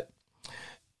 but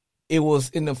it was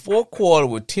in the fourth quarter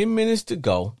with 10 minutes to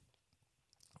go,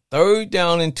 3rd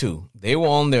down and 2. They were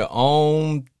on their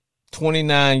own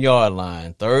 29-yard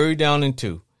line, 3rd down and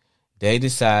 2. They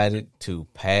decided to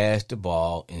pass the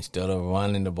ball instead of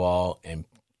running the ball and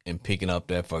picking up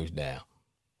that first down.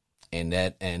 And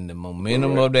the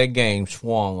momentum of that game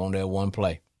swung on that one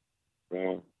play.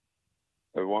 Yeah.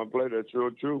 That one play, that's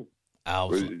sure true.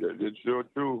 It's sure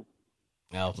true.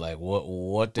 I was like,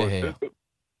 what the hell?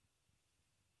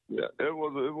 Yeah, it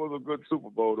was a good Super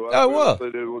Bowl, though. It was. Say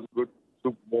it was a good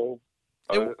Super Bowl.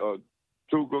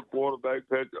 Two good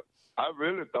quarterbacks. I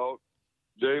really thought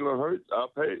Jalen Hurts. I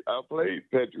played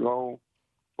Patrick Mahomes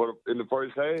in the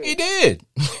first half. He did.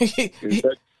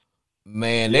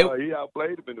 Man, he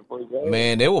outplayed him in the first half.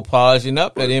 Man, they were polishing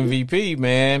up that MVP,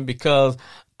 man, because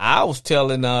I was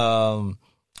telling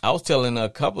a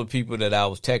couple of people that I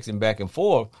was texting back and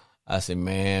forth. I said,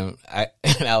 man, I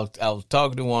was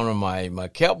talking to one of my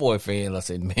Cowboy fans. I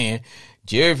said, man,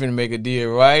 Jerry finna make a deal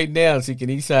right now. See, can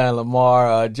he sign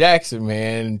Lamar Jackson,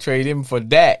 man, and trade him for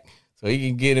Dak so he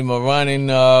can get him a running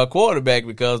quarterback?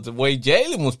 Because the way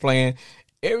Jalen was playing,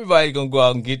 everybody's gonna go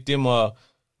out and get them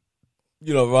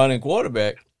running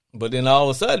quarterback. But then all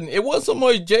of a sudden, it wasn't so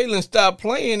much Jalen stopped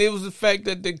playing. It was the fact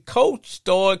that the coach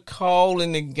started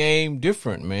calling the game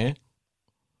different, man.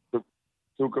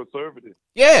 Too conservative.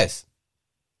 Yes.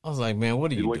 I was like, man,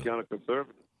 what are you doing? He went kind of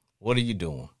conservative. What are you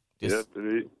doing? Yeah,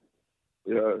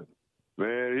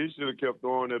 man, he should have kept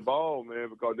throwing that ball, man,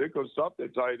 because they could have stopped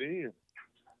that tight end.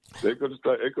 They could have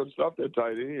stopped that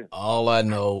tight end. All I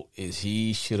know is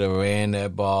he should have ran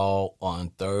that ball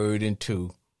on 3rd and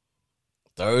 2.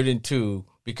 3rd and 2.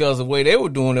 Because the way they were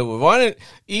doing it, was running.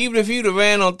 Even if you'd have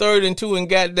ran on 3rd and 2 and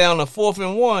got down to 4th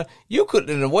and 1, you could.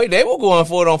 In the way they were going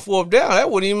for it on 4th down,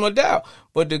 that wasn't even a doubt.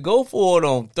 But to go for it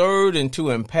on 3rd and 2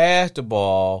 and pass the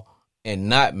ball and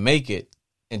not make it,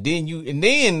 and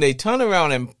then they turn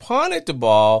around and punted the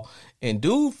ball, and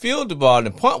dude fielded the ball, and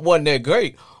the punt wasn't that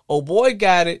great. Oh boy,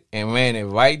 got it and ran it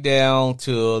right down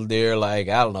to their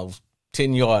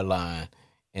 10-yard line.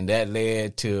 And that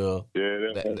led to,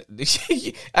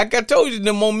 like I told you,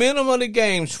 the momentum of the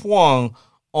game swung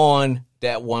on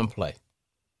that one play.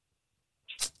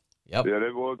 Yep. Yeah,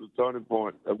 that was a turning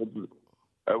point. That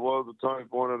was a turning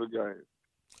point of the game.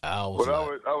 I would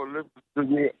listen to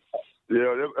you.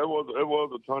 Yeah, it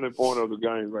was a turning point of the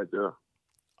game right there.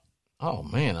 Oh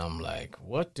man, I'm like,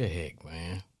 what the heck,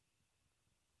 man?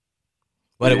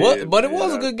 But it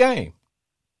was a good game.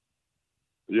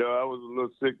 Yeah, I was a little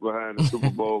sick behind the Super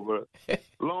Bowl, but as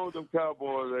long as them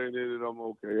Cowboys ain't in it, I'm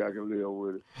okay. I can live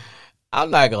with it.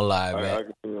 I'm not gonna lie, man. I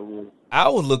can live with it. I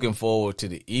was looking forward to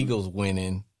the Eagles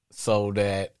winning so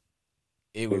that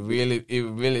it would really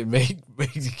make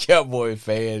the Cowboy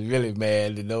fans really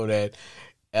mad to know that,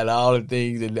 and all the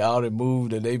things and all the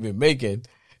moves that they've been making,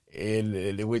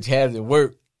 and which hasn't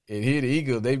worked. And here the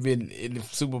Eagles, they've been in the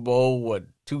Super Bowl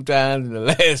 2 times in the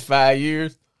last 5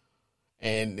 years.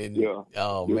 And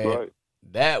oh man, right.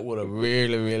 That would have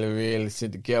really, really, really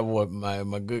sent the Cowboy,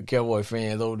 my good Cowboy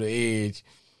fans over the edge.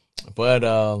 But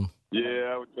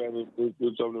yeah, I was trying to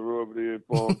do something to rub it in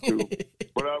for them too.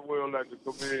 But I would like to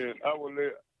commend.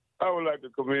 I would like to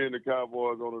commend the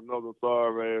Cowboys on another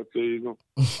sorry ass season.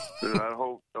 And I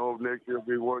hope next year will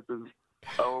be worth it.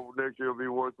 I hope next year will be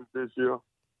worth it this year.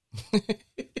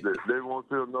 They won't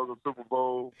see another Super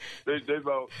Bowl. They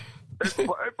about They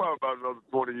probably about another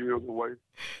 20 years away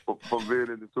from being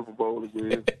in the Super Bowl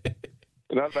again.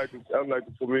 And I'd like to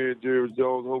commend Jerry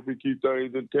Jones. Hope he keep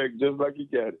things intact just like he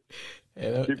got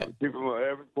it. Keep him an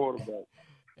average quarterback.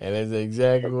 And that's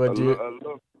exactly what Jerry. I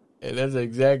love And that's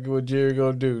exactly what Jerry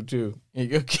gonna do too. He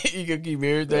gonna keep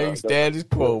everything status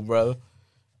quo, brother.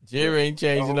 Jerry ain't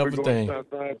changing up a thing. I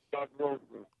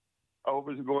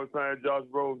hope he's going to sign Josh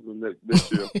Rosen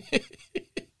next year.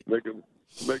 make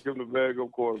him the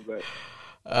backup quarterback.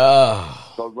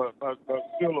 Because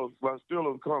my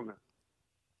Steelers coming.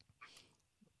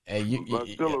 Hey, my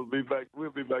Steelers will be back. We'll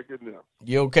be back in there.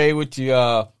 You okay with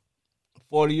your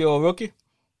 40-year-old rookie?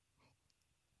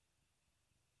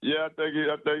 Yeah,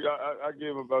 I give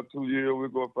him about 2 years. We're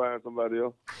gonna find somebody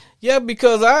else. Yeah,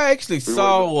 because I actually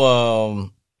saw.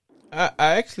 I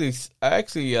actually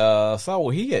saw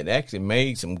where he had actually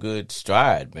made some good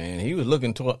stride, man. He was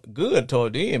looking good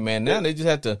toward the end, man. Now they just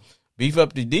have to beef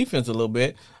up the defense a little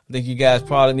bit. I think you guys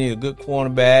probably need a good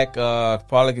cornerback.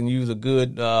 Probably can use a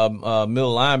good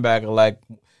middle linebacker like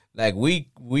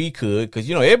we could, because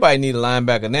everybody need a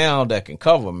linebacker now that can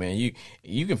cover, man.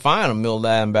 You can find a middle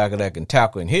linebacker that can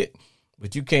tackle and hit,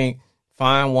 but you can't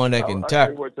find one that can tackle. I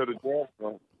can't wait till the draft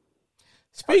comes.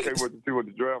 I can't wait to see what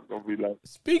the draft gonna be like.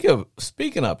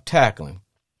 Speaking of tackling,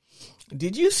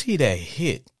 did you see that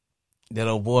hit that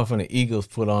old boy from the Eagles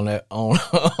put on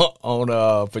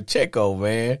Pacheco,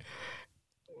 man?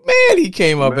 Man, he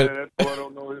came up. That boy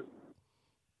don't know it.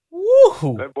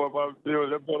 Woo! That boy probably don't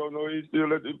know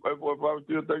that boy probably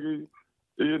still think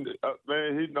he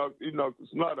knocked the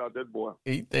snot out that boy.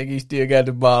 He think he still got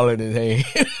the ball in his hand.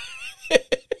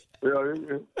 Yeah,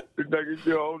 he think he's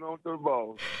still holding on to the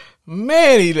ball.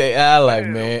 Man,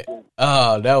 man.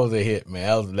 Oh, that was a hit,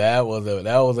 man. That was an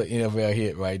NFL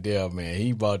hit right there, man.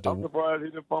 I'm surprised he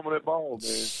didn't fumble that ball,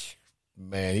 man.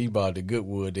 Man, he brought the good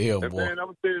wood to him, boy. Man, I'm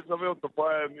gonna tell you something else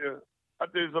surprised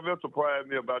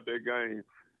me about that game.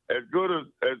 As good as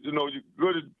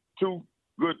two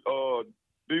good all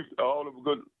of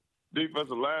good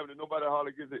defensive linemen, nobody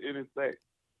hardly gets any sack.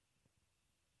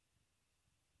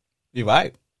 You're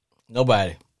right.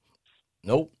 Nobody.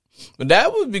 Nope. But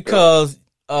that was because,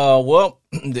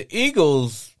 the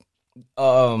Eagles,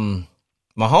 Mahomes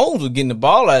was getting the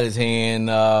ball out of his hand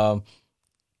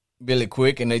really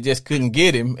quick, and they just couldn't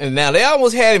get him. And now they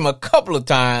almost had him a couple of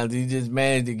times. He just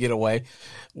managed to get away.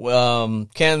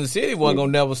 Kansas City wasn't going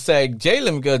to never sack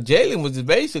Jalen, because Jalen was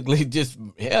basically he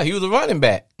was a running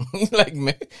back. Like,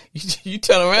 man, you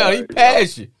turn around, he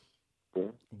passed you.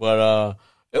 But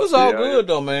it was all good,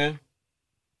 though, man.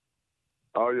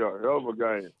 Oh yeah, hell of a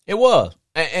game. It was,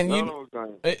 and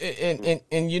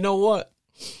you know what?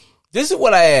 This is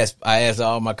what I asked. I asked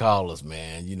all my callers,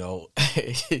 man. You know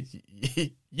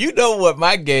what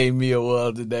my game meal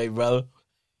was today, brother.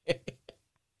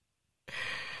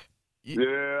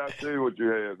 Yeah, I see what you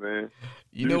had, man.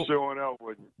 You showing out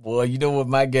with you. Boy, you know what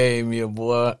my game meal,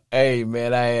 boy? Hey,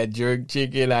 man, I had jerk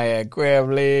chicken, I had crab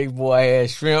legs, boy, I had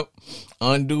shrimp,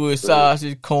 andouille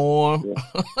sausage, corn.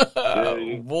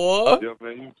 Yeah, boy. Yeah,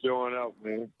 man, you showing out,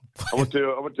 man. I'm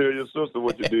gonna tell your sister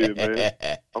what you did, man.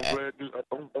 I'm glad you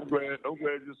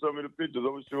sent me the pictures.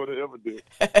 I'm sure they ever did.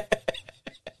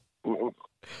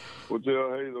 We'll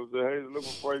tell Hazel, look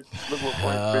what Frank picked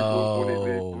when he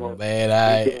did. Oh, man,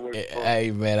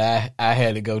 I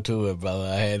had to go to it, brother.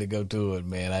 I had to go to it,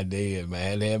 man. I did, man. I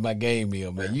had to have my game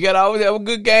meal, man. You got to always have a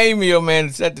good game meal, man,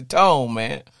 to set the tone,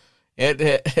 man. Had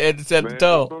to set the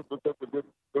tone.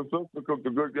 The sister cooked a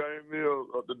good game meal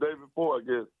the day before, I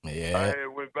guess. Yeah. I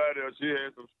went by there. She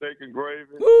had some steak and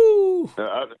gravy. Woo!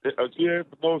 She had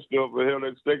the most stuff, but hell,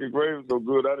 that steak and gravy so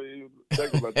good, I didn't even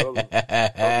think about the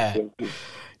other.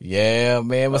 Yeah,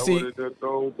 man. But see,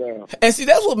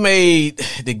 that's what made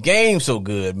the game so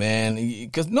good, man.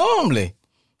 Because normally,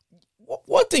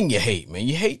 one thing you hate, man,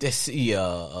 you hate to see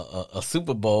a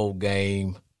Super Bowl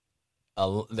game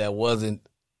that wasn't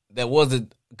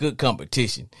good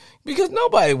competition, because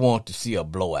nobody wants to see a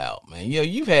blowout, man.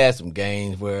 You've had some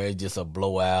games where it's just a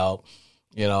blowout,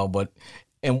 but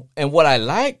and what I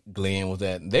liked, Glenn, was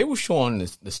that they were showing the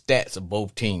stats of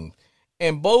both teams,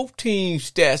 and both teams'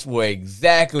 stats were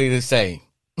exactly the same.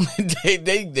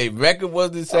 Their record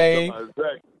was the same.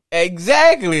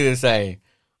 Exactly the same.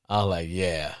 I was like,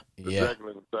 yeah.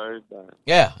 Exactly the same thing.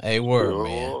 Yeah, they were,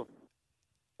 man.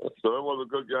 So it was a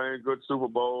good game, good Super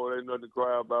Bowl. Ain't nothing to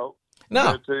cry about.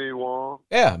 No. Best team won.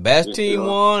 Yeah, best team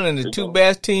won, and the two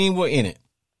best teams were in it.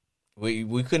 We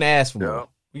couldn't ask for more.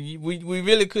 We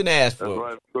really couldn't ask for it.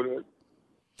 That's right.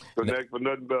 Couldn't ask for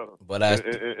nothing better. But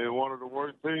and one of the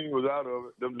worst teams was out of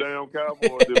it. Them damn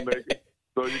Cowboys didn't make it.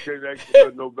 So you can't ask for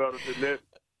nothing no better than that.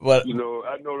 But You know,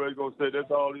 I know they're gonna say that's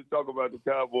all he talk about the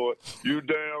Cowboys. You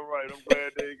damn right. I'm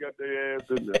glad they ain't got their ass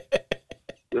in there.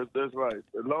 That's right.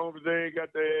 As long as they ain't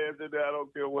got their ass in there, I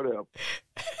don't care what happens.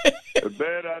 But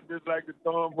that I just like the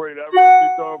Tom Brady. I'd rather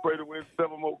see Tom Brady win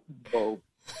 7 more Super Bowls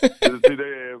than to see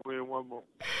their ass win 1 more.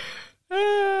 And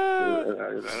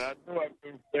I know I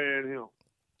couldn't stand him.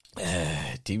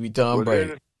 TV Tom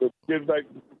Brady. But getting back,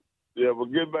 it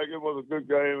was a good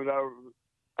game, and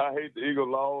I hate the Eagles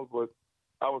loss, but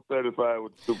I was satisfied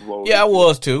with the Super Bowl. Yeah, I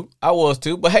was too.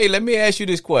 But hey, let me ask you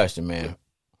this question, man.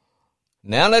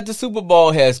 Now that the Super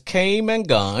Bowl has came and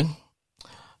gone,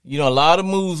 you know, a lot of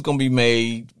moves going to be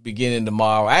made beginning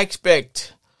tomorrow.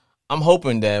 I'm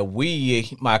hoping that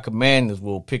my Commanders,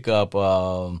 will pick up,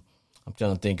 I'm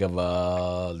trying to think of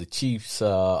the Chiefs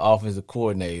offensive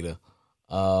coordinator.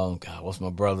 God, what's my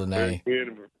brother's name?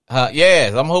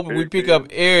 Yes, I'm hoping we pick up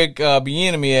Eric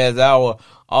Bieniemy as our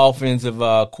offensive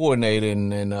coordinator,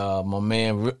 and my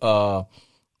man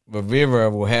Rivera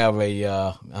will have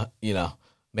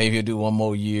maybe he'll do 1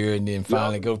 more year and then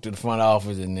finally go to the front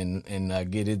office and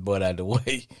get his butt out of the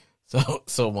way.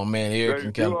 So my man Eric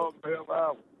can come. You all can help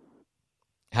out.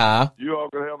 Huh? You all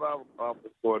can help our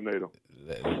offense coordinator.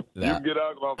 You can get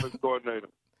our offense coordinator.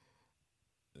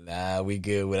 Nah, we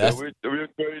good with that. We'll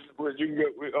trade you. You can get.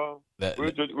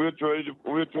 We'll trade you.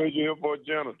 We'll trade you here for a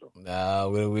janitor. Nah,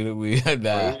 we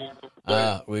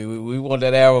want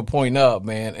that arrow pointing up,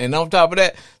 man. And on top of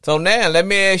that, so now let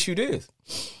me ask you this: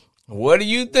 what do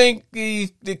you think the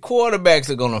quarterbacks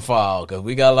are gonna fall? Because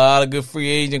we got a lot of good free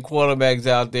agent quarterbacks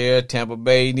out there. Tampa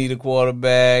Bay need a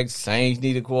quarterback. Saints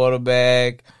need a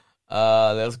quarterback.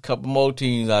 There's a couple more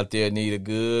teams out there that need a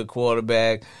good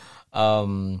quarterback.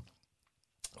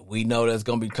 We know there's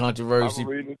going to be controversy.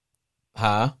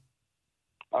 I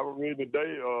was reading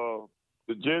today,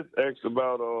 the Jets asked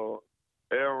about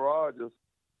Aaron Rodgers.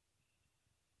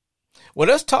 Well,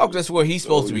 let's talk. That's where he's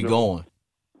supposed to be going.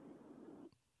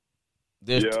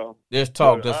 There's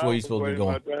talk. That's where he's supposed to be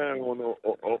going. My time on the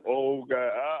old guy.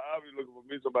 I'll be looking for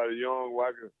me somebody young where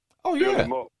I can build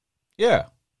him up. Yeah.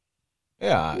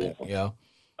 I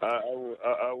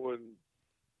wouldn't,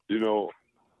 you know.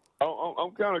 I'm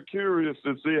kind of curious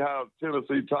to see how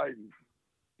Tennessee Titans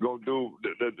gonna do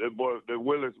that boy, the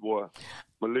Willis boy,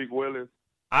 Malik Willis.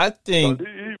 I think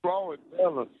he's raw with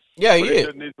talent. Yeah, he is.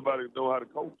 Just need somebody to know how to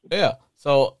coach him. Yeah,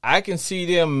 so I can see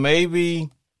them maybe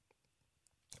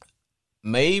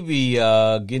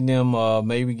getting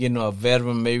a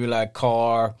veteran, maybe like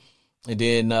Carr, and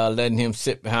then letting him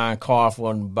sit behind Carr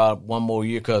for about 1 more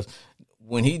year, because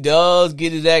when he does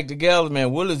get his act together,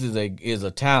 man, Willis is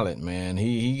a talent, man.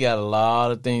 He got a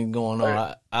lot of things going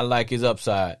on. I like his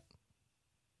upside.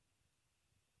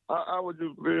 How would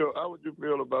you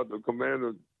feel about the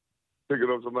Commanders picking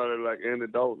up somebody like Andy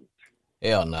Dalton?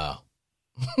 Hell no.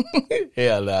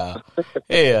 Hell no.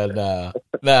 Hell no.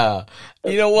 Nah.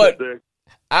 You know what?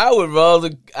 I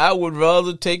would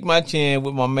rather take my chance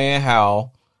with my man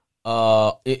Howell.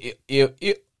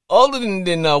 If other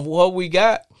than what we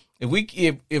got.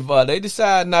 If they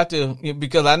decide not to,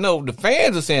 because I know the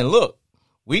fans are saying, look,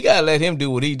 we gotta let him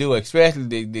do what he do,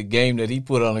 especially the game that he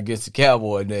put on against the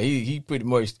Cowboys. Now, he pretty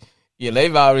much,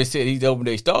 they've already said he's open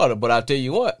their starter. But I'll tell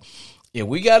you what, if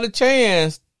we got a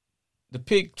chance to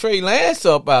pick Trey Lance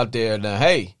up out there, now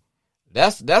hey,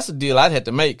 that's a deal I'd have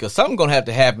to make, because something's gonna have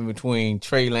to happen between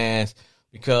Trey Lance,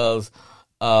 because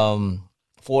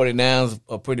 49ers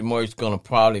are pretty much gonna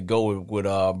probably go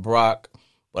with Brock.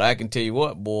 But I can tell you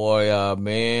what, boy,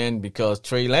 man, because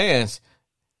Trey Lance,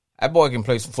 that boy can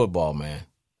play some football, man.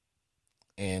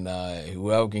 And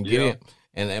whoever can get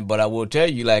him. But I will tell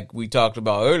you, like we talked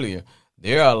about earlier,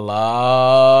 there are a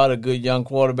lot of good young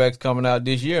quarterbacks coming out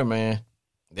this year, man.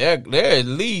 They're at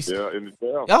least. Yeah, in the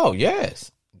draft. Oh,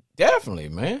 yes. Definitely,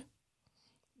 man.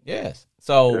 Yes.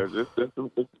 So. Yeah, it's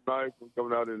nice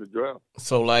coming out in the draft.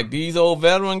 So, like these old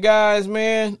veteran guys,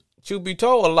 man. Truth be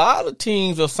told, a lot of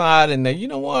teams are siding that, you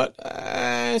know what,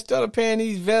 instead of paying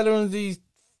these veterans these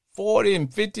 $40 and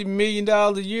 $50 million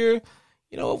a year,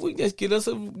 if we just get us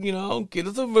a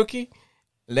rookie,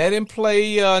 let him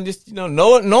play,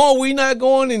 knowing we not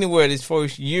going anywhere this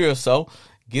first year or so,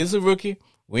 get us a rookie.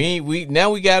 Now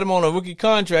we got him on a rookie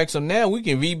contract, so now we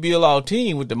can rebuild our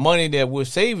team with the money that we're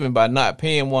saving by not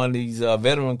paying one of these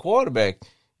veteran quarterbacks.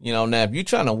 Now if you're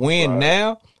trying to win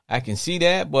now, I can see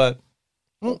that, but.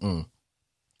 And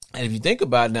if you think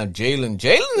about it now, Jalen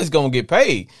is going to get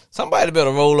paid. Somebody better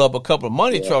roll up a couple of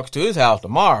money trucks to his house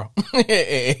tomorrow.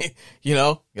 You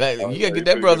got to get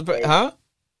that brother paid, huh?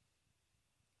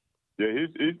 Yeah,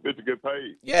 he's fit to get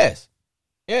paid. Yes.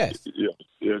 Yeah, he's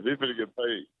fit to get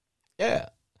paid. Yeah.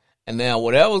 And now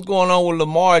whatever's going on with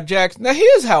Lamar Jackson, now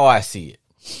here's how I see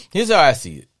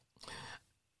it.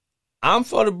 I'm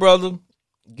for the brother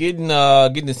getting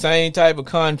the same type of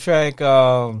contract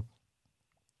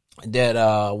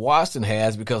that Watson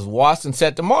has, because Watson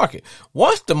set the market.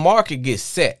 Once the market gets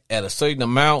set at a certain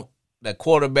amount that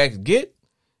quarterbacks get,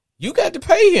 you got to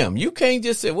pay him. You can't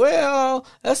just say, well,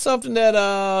 that's something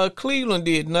that Cleveland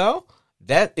did. No.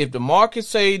 That if the market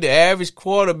say the average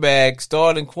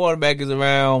starting quarterback is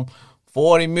around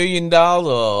 $40 million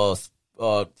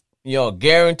or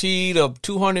guaranteed of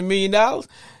 $200 million,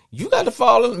 you got to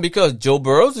follow him, because Joe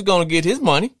Burrows is going to get his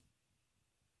money.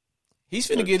 He's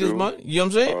finna get his money. You know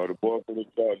what I'm saying?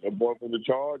 The boy from the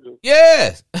Chargers.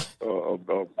 Yes.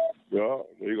 Yeah,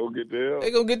 they gonna get their.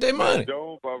 They gonna get their money.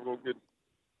 Jones probably gonna get.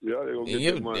 Yeah, they gonna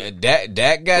get their money.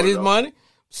 Dak got his money.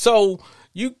 So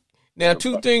two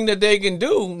things that they can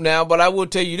do now, but I will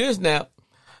tell you this now.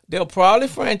 They'll probably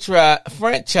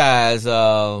franchise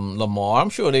Lamar. I'm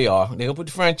sure they are. They'll put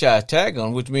the franchise tag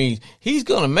on, which means he's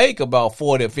going to make about $40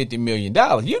 or $50 million.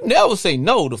 You never say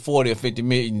no to $40 or $50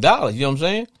 million. You know what I'm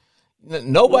saying?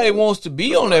 Nobody wants to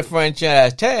be on that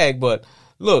franchise tag, but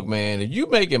look, man, if you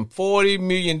making $40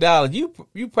 million,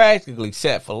 you practically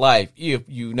set for life. If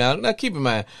you now keep in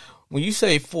mind, when you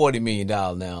say $40 million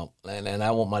now, and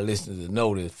I want my listeners to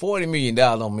know this, $40 million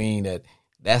don't mean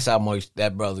that's how much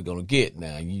that brother's gonna get.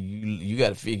 Now you got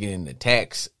to figure in the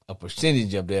tax, a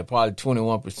percentage of that, probably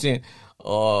 21%.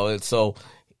 So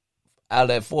out of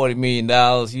that $40 million,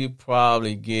 you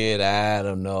probably get, I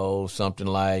don't know, something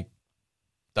like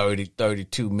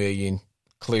 32 million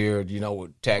cleared,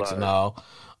 with tax and all.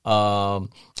 And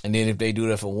then if they do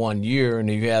that for 1 year and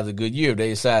if you have a good year, if they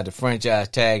decide to franchise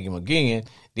tag him again,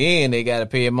 then they got to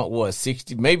pay him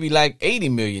 60, maybe like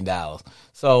 $80 million.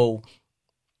 So.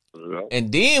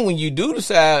 And then when you do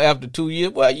decide after 2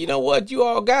 years, well, you know what, you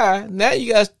all guy, now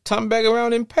you got to turn back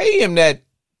around and pay him that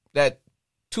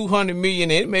 $200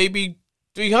 million. It may be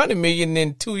 $300 million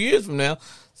in 2 years from now.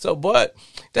 So, but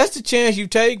that's the chance you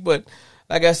take. But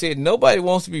like I said, nobody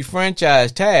wants to be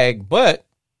franchise tagged, but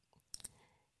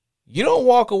you don't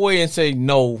walk away and say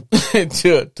no to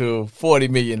 $40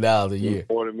 million a year.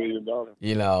 $40 million.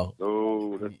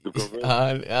 Oh, that's the correct.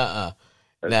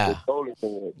 Nah.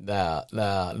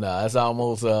 That's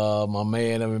almost my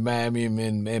man that remind me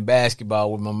in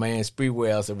basketball with my man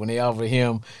Spreewell. So when they offered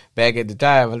him back at the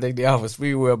time, I think they offered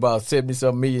Spreewell about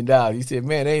 $70-something million. He said,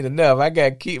 "Man, ain't enough.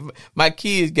 My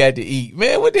kids got to eat.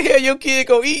 Man, what the hell your kid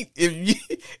gonna eat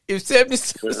if 70?"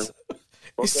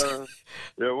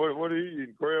 Yeah, what are you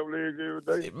eating? Crab legs every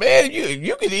day? Man,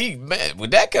 you can eat, man,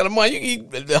 with that kind of money, you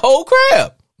can eat the whole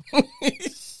crab. Man,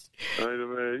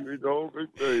 you eat the whole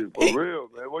thing. For real,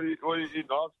 man. What are you eating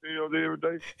oxtails every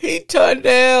day? He turned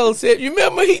down, you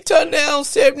remember he turned down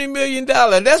 $70 million.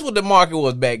 That's what the market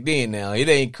was back then now. It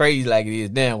ain't crazy like it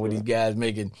is now with these guys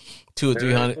making $200 or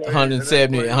 $300,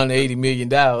 $170, $180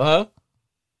 million, huh?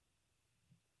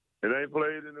 It ain't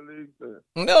played in the league, sir.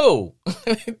 No.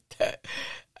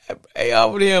 They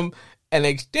offered him an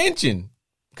extension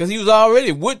because he was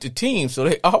already with the team, so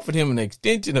they offered him an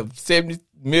extension of $70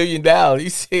 million. He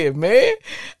said, "Man,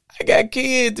 I got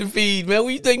kids to feed, man.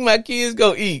 What you think my kids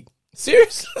gonna eat?"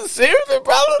 Seriously,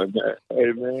 brother?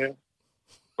 Hey, man.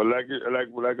 But like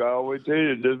I always tell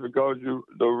you, just because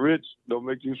the rich don't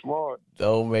make you smart.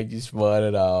 Don't make you smart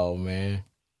at all, man.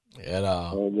 At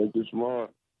all. Don't make you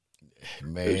smart.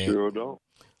 Man. They sure don't.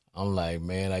 I'm like,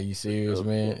 man, are you serious,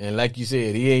 man? And like you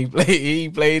said, he ain't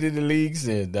played in the league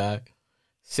since, Doc.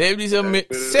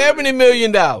 $70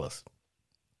 million.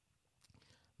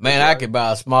 Man, I could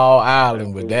buy a small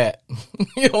island with that.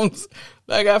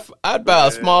 I'd buy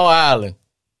a small island.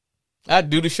 I'd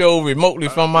do the show remotely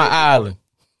from my island.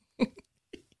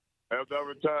 After I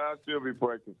retire, I'll still be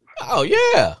practicing. Oh,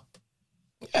 yeah.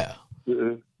 Yeah.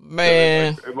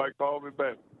 Man. It might call me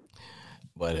back.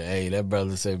 But hey, that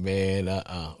brother said, man,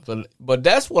 But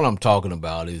that's what I'm talking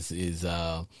about is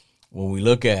when we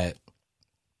look at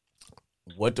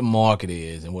what the market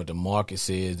is and what the market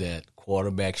says that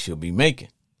quarterbacks should be making.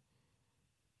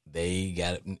 They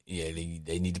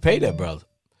need to pay that brother,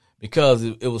 because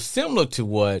it was similar to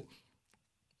what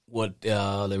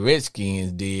the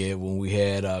Redskins did when we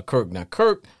had Kirk. Now,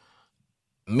 Kirk,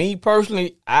 me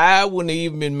personally, I wouldn't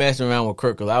even been messing around with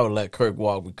Kirk, because I would let Kirk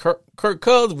walk. With Kirk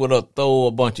Cousins would throw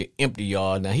a bunch of empty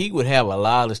yards. Now, he would have a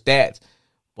lot of stats,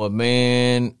 but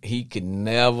man, he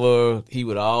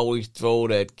would always throw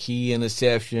that key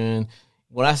interception.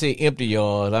 When I say empty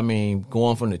yards, I mean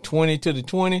going from the 20 to the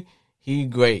 20. He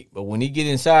great, but when he get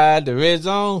inside the red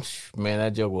zone, man,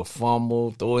 that joke will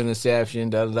fumble, throw interception,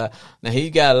 da. Now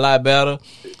he got a lot better,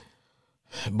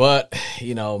 but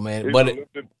man,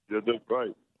 that's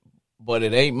right. But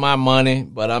it ain't my money.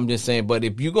 But I'm just saying. But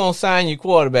if you're gonna sign your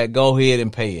quarterback, go ahead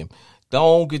and pay him.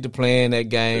 Don't get to playing that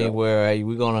game where hey,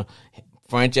 we're gonna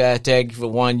franchise tag you for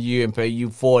 1 year and pay you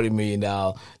 $40 million.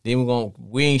 Then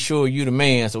we ain't sure you the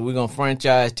man, so we're gonna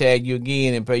franchise tag you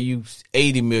again and pay you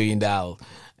 $80 million.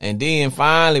 And then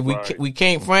finally we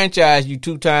can't franchise you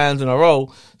 2 times in a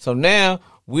row. So now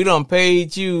we done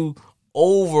paid you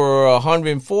over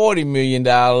 $140 million,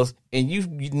 and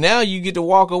you get to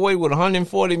walk away with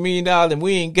 $140 million, and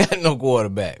we ain't got no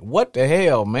quarterback. What the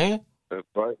hell, man? That's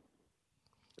right.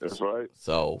 That's right.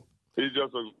 So he's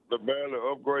just a barely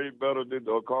upgrade better than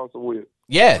Carson Wentz.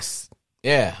 Yes,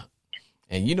 yeah.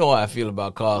 And you know how I feel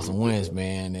about Carson Wentz,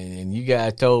 man. And you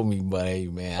guys told me, but hey,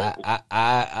 man,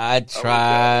 I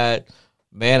tried,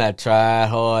 man. I tried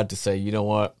hard to say, you know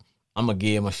what, I'm gonna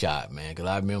give him a shot, man. Because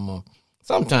I remember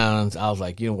sometimes I was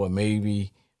like, you know what,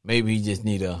 maybe he just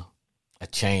need a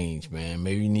change, man.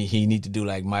 Maybe he need to do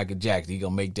like Michael Jackson. He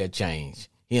gonna make that change.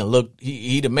 He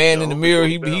the man in the mirror.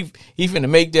 He finna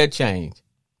make that change.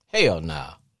 Hell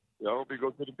nah. I hope he go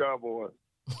to the Cowboys.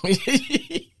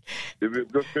 If it's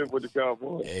a good fit with the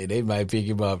Cowboys. Hey, they might pick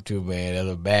him up too, man. As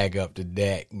a backup to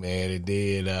Dak, man. And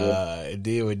then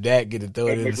when Dak get to throw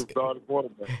it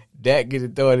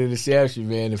interception,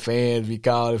 man, the fans be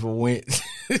calling for Wentz.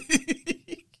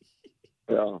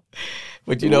 Yeah.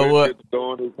 But you know what?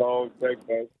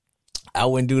 I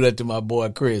wouldn't do that to my boy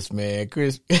Chris, man.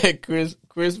 Chris,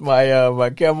 my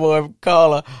cowboy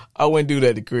caller. I wouldn't do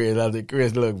that to Chris. I said,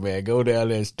 Chris, look, man, go down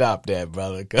there and stop that,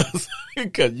 brother, because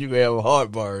you gonna have a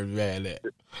heartburn, man. That's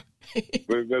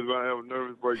why I have a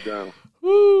nervous breakdown.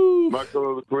 Woo. My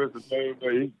cousin Chris, the same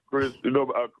day. He's Chris. You know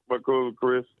my cousin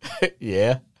Chris.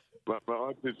 Yeah. My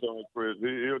auntie's son Chris.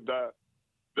 He'll die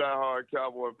hard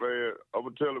Cowboy fan. I'm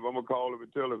gonna tell him. I'm gonna call him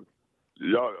and tell him.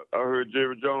 Y'all, I heard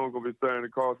Jerry Jones gonna be saying to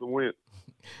Carson Wentz.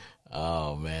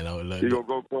 Oh man, he gonna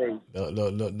go crazy.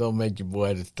 Don't make your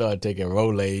boy to start taking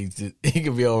Rolaids. He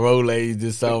could be on Rolaids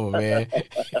this summer, man.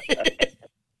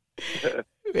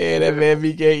 Man, that man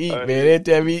he can't eat, man. Every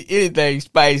time he eat anything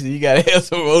spicy, you gotta have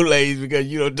some Rolaids because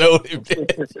you don't told him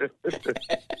that.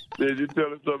 Did you tell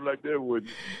him something like that, would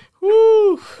you?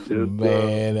 Woo, yes,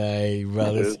 man, hey,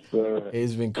 brothers, yes,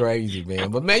 it's been crazy, man.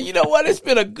 But man, you know what? It's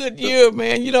been a good year,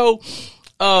 man. You know,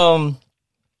 man,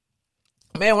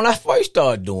 when I first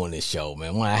started doing this show,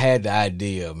 man, when I had the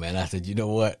idea, man, I said, you know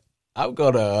what? I'm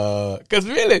gonna, cause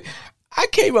really, I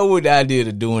came up with the idea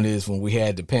of doing this when we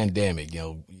had the pandemic. You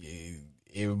know,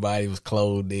 everybody was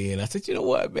closed in. I said, you know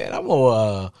what, man, I'm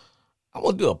gonna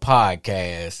do a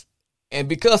podcast, and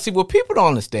because see, what people don't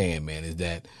understand, man, is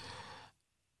that.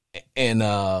 And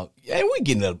we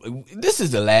getting up. This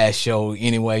is the last show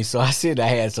anyway, so I said I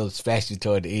had some special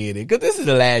toward the end because this is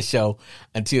the last show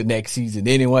until next season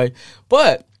anyway.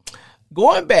 But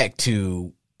going back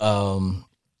to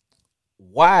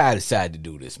why I decided to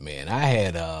do this, man, I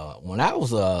had when I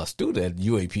was a student at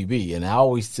UAPB, and I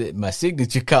always set my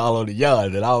signature call on the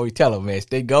yard, and I always tell them, man,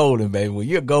 stay golden, baby. When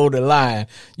you're golden line,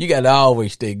 you got to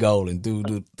always stay golden through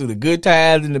the good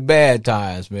times and the bad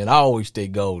times, man. I always stay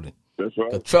golden. That's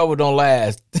right. 'Cause trouble don't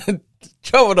last.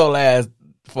 Trouble don't last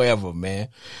forever, man.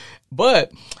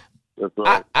 But that's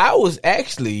right. I was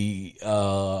actually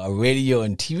a radio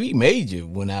and TV major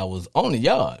when I was on the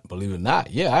yard, believe it or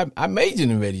not. Yeah, I majored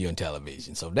in radio and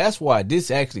television. So that's why this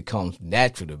actually comes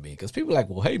natural to me. Because people are like,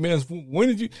 well, hey, man, when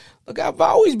did you? Look, I've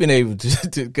always been able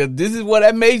to, because this is what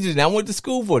I majored in. I went to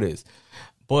school for this.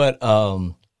 But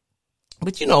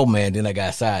you know, man, then I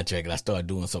got sidetracked and I started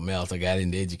doing something else. I got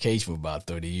into education for about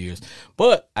 30 years.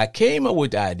 But I came up with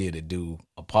the idea to do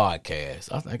a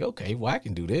podcast. I was like, okay, well, I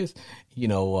can do this. You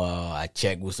know, I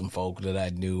checked with some folks that I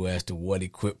knew as to what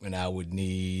equipment I would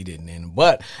need.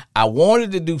 But I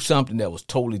wanted to do something that was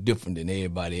totally different than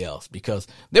everybody else, because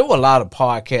there were a lot of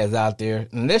podcasts out there,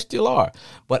 and there still are.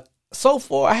 But so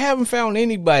far, I haven't found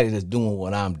anybody that's doing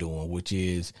what I'm doing, which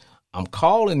is I'm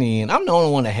calling in. I'm the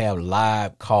only one that have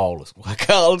live callers.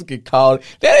 Callers can call.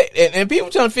 And people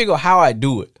trying to figure out how I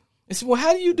do it. I said, well,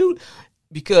 how do you do it?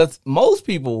 Because most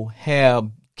people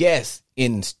have guests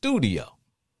in the studio,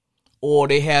 or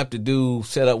they have to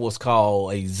set up what's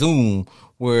called a Zoom,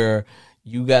 where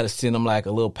you got to send them like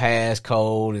a little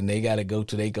passcode and they got to go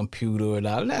to their computer and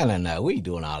all. No. We ain't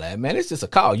doing all that, man. It's just a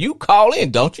call. You call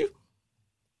in, don't you?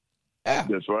 Yeah.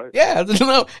 That's right. Yeah.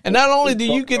 And not only do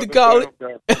you get to call it,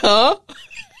 huh?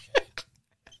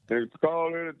 They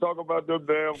call in and talk about them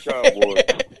damn Cowboys.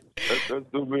 That's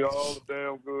do me all the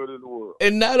damn good in the world.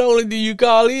 And not only do you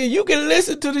call in, you can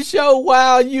listen to the show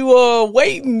while you are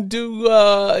waiting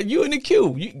to, you in the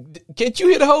queue. Can't you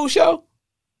hear the whole show?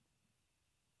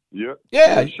 Yep.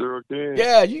 Yeah. You sure can.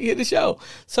 Yeah, you hear the show.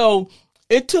 So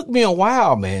it took me a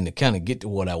while, man, to kind of get to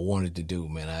what I wanted to do,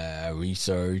 man. I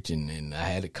researched and I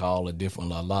had to call a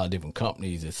lot of different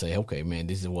companies and say, okay, man,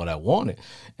 this is what I wanted.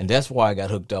 And that's why I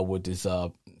got hooked up with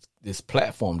this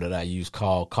platform that I use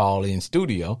called Call In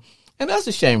Studio. And that's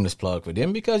a shameless plug for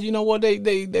them because you know what?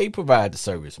 They provide the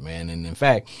service, man. And in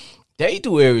fact, they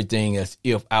do everything as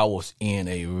if I was in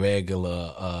a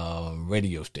regular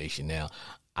radio station. Now,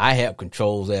 I have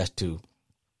controls as to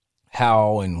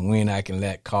how and when I can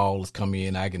let callers come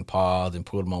in. I can pause and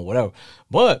put them on whatever.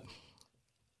 But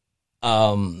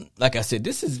like I said,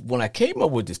 this is when I came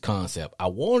up with this concept. I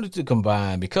wanted to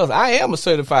combine because I am a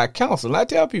certified counselor. And I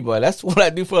tell people that's what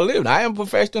I do for a living. I am a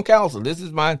professional counselor. This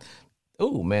is my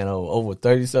over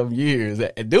 30-something years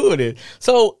at doing it.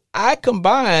 So I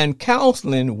combine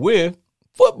counseling with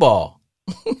football.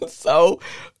 So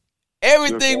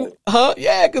everything,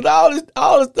 yeah, because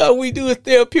all the stuff we do is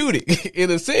therapeutic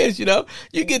in a sense, you know.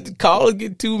 You get the call,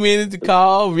 get 2 minutes to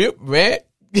call, rip, rant,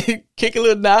 kick a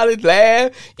little knowledge,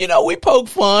 laugh. You know, we poke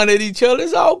fun at each other.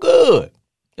 It's all good,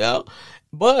 you know.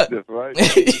 But that's right.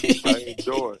 I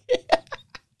enjoy it.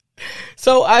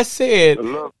 So I said,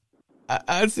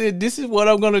 this is what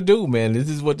I'm going to do, man. This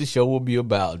is what the show will be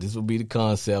about. This will be the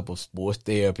concept of sports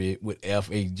therapy with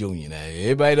F.A. Jr. Now,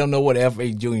 everybody don't know what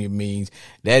F.A. Jr. means.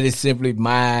 That is simply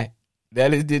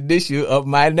that is the initial of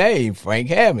my name, Frank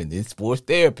Hammond. It's sports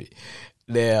therapy.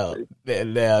 Now,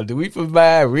 do we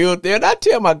provide real therapy? And I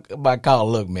tell my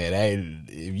call, look, man, hey,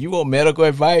 if you want medical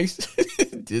advice,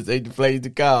 this ain't the place to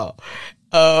call.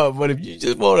 But if you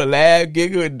just want to laugh,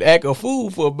 giggle, and act a fool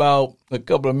for about a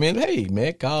couple of minutes, hey,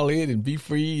 man, call in and be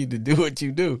free to do what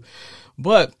you do.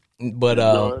 But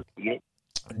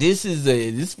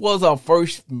this was our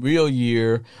first real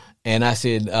year, and I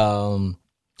said,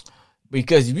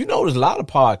 because if you notice a lot of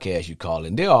podcasts you call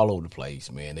in, they're all over the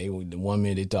place, man. One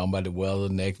minute they talking about the weather,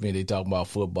 the next minute they talking about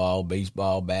football,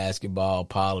 baseball, basketball,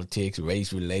 politics,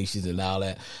 race relations, and all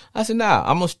that. I said, nah,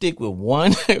 I'm gonna stick with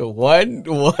one idea,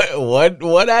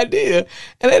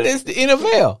 and that is the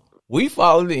NFL. We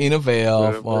follow the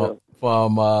NFL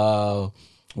from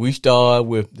we start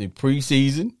with the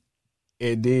preseason,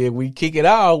 and then we kick it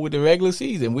out with the regular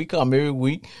season. We come every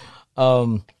week.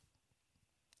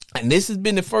 And this has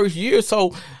been the first year.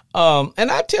 So, and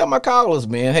I tell my callers,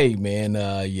 man, hey, man,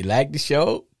 you like the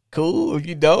show? Cool. If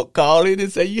you don't, call in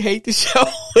and say you hate the show.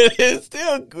 It's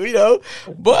still, you know,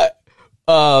 but,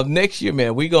 next year,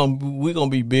 man, we're gonna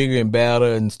be bigger and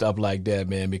better and stuff like that,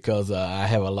 man, because, I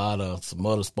have some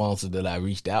other sponsors that I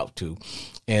reached out to.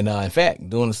 And, in fact,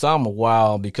 during the summer,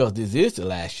 while, because this is the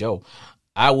last show,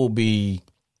 I will be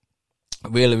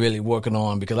really, really working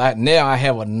on, because I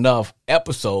have enough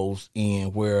episodes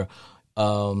in where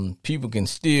people can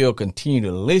still continue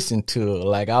to listen to,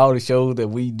 like all the shows that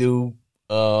we do,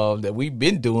 that we've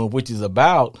been doing, which is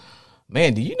about,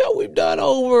 man, do you know we've done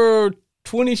over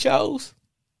 20 shows?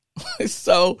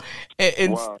 So,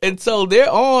 and wow. And so they're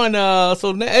on,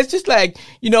 so now it's just like,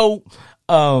 you know,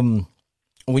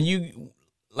 when you,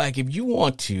 like if you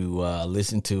want to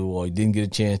listen to or you didn't get a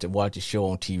chance to watch a show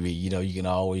on TV, you know, you can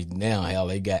always now, hell,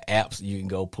 they got apps you can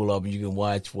go pull up and you can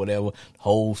watch whatever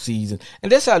whole season. And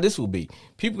that's how this will be.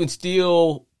 People can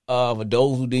still, for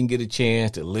those who didn't get a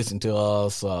chance to listen to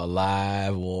us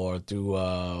live or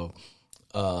through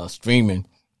streaming,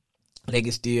 they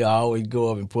can still always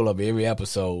go up and pull up every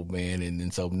episode, man.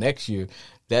 And so next year,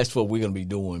 that's what we're going to be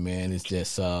doing, man. It's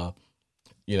just,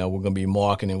 you know, we're going to be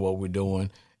marketing what we're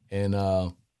doing. And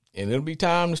it'll be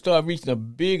time to start reaching a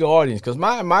big audience. Because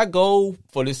my goal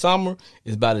for this summer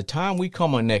is by the time we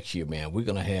come on next year, man, we're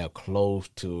going to have close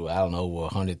to, I don't know, over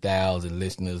 100,000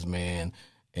 listeners, man.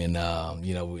 And,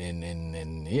 you know,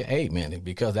 and yeah, hey, man,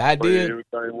 because the idea,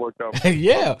 everything worked out.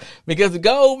 yeah, because the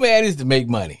goal, man, is to make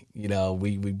money. You know,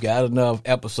 we've got enough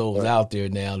episodes out there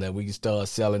now that we can start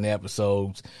selling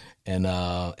episodes and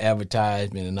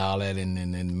advertisement and all that,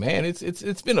 and man,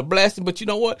 it's been a blessing. But you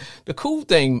know what? The cool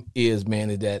thing is, man,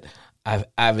 is that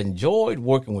I've enjoyed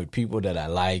working with people that I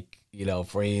like, you know,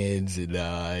 friends,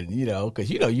 and you know, because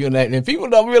you know you and I, and people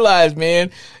don't realize, man,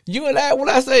 you and I. When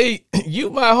I say you,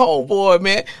 my homeboy,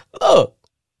 man, look.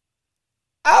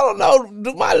 I don't know,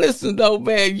 do my listeners know,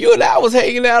 man, you and I was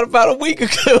hanging out about a week or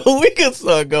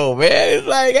so ago, man. It's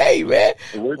like, hey, man.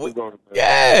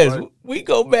 We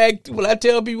go back to, when I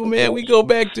tell people, man, we go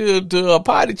back to a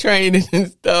potty training and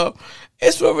stuff.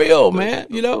 It's for real, man,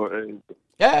 you know.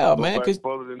 Yeah, man.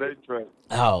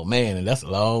 Oh, man, and that's a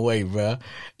long way, bro.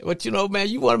 But, you know, man,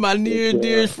 you one of my near and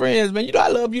dearest friends, man. You know, I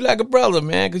love you like a brother,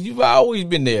 man, because you've always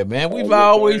been there, man. We've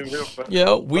always, you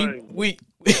know, we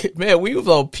man, we was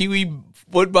on Pee Wee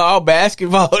football,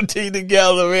 basketball team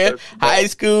together, man. High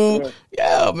school.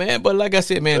 Yeah, man. But like I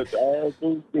said, man,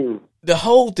 the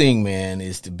whole thing, man,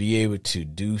 is to be able to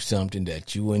do something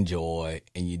that you enjoy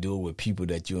and you do it with people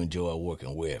that you enjoy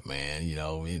working with, man. You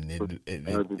know, I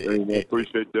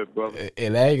appreciate that, brother.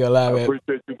 And I ain't gonna lie, man. I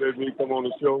appreciate you letting me come on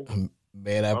the show.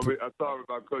 Man, I'm sorry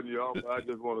about cutting you off. I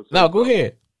just want to say no, go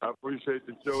ahead. I appreciate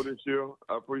the show this year.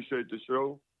 I appreciate the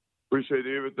show. Appreciate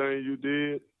everything you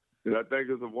did. And I think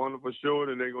it's a wonderful show,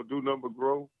 and they're going to do nothing but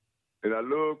grow. And I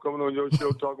love coming on your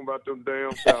show talking about them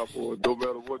damn Cowboys, no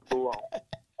matter what go on.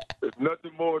 There's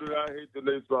nothing more that I hate than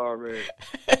they sorry, man.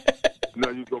 Now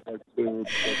you go back to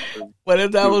But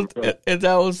as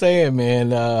I was saying,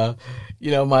 man,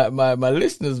 you know, my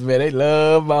listeners, man, they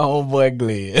love my homeboy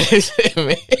Glenn. They say,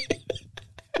 man.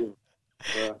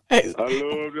 I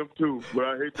love them too, but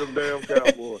I hate them damn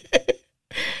Cowboys.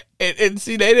 And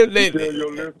see, they tell your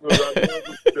listeners I love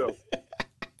them still.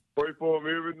 Pray for them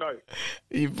every night.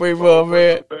 You pray for them,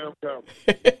 man. Damn Cowboys.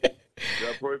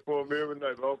 I pray for them every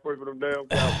night. I'll pray for them damn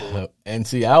Cowboys. And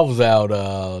see, I was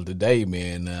out today,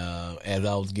 man, as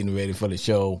I was getting ready for the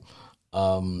show.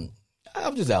 I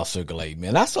was just out circulating,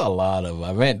 man. I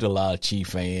ran into a lot of Chief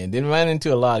fans, then ran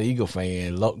into a lot of Eagle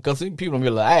fans. Because people don't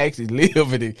realize I actually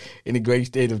live in the great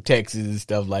state of Texas and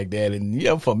stuff like that. And, you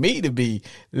know, for me to be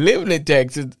living in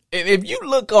Texas, and if you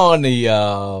look on the,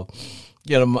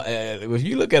 if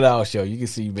you look at our show, you can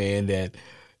see, man, that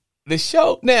the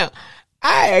show, now,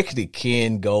 I actually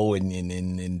can go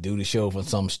and do the show from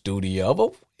some studio,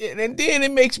 but and then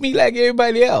it makes me like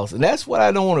everybody else, and that's what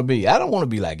I don't want to be. I don't want to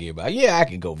be like everybody. Yeah, I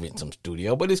can go rent some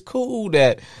studio, but it's cool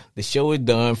that the show is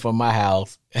done from my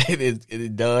house. It is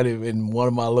done in one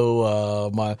of my little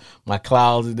my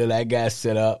closet that I got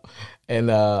set up, and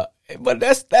but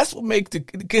that's what makes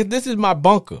because this is my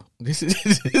bunker. This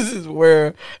is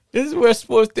where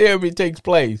sports therapy takes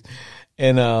place,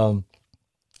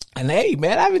 And hey,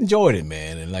 man, I've enjoyed it,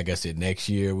 man. And like I said, next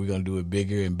year we're gonna do it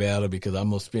bigger and better because I'm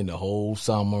gonna spend the whole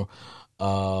summer,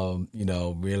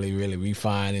 really, really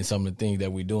refining some of the things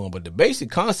that we're doing. But the basic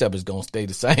concept is gonna stay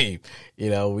the same.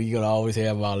 You know, we're gonna always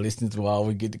have our listeners who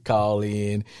always get to call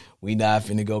in. We not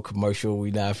finna go commercial.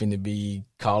 We not finna be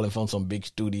calling from some big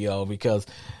studio because,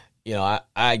 you know,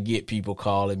 I get people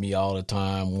calling me all the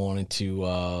time wanting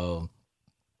to,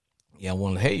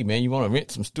 hey man, you want to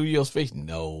rent some studio space?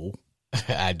 No.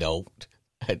 I don't.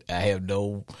 I have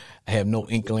no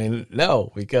inkling. No,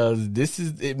 because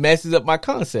it messes up my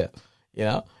concept. You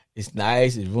know, it's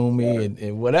nice, it's roomy,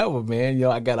 and whatever, man. You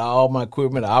know, I got all my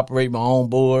equipment. I operate my own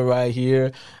board right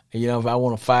here. And, you know, if I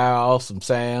want to fire off some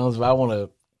sounds, if I want to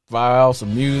fire off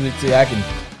some music, see, I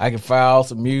can fire off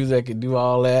some music. I can do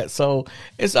all that. So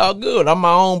it's all good. I'm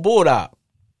my own board op.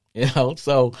 You know,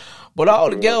 so, but all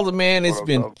together, man, it's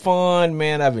been fun,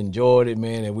 man. I've enjoyed it,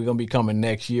 man, and we're going to be coming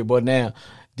next year. But now,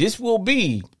 this will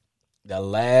be the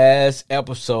last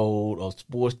episode of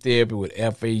Sports Therapy with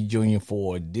F.A. Jr.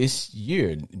 for this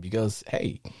year because,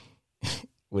 hey,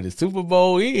 when the Super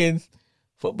Bowl ends,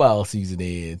 football season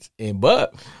ends.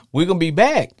 But we're going to be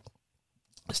back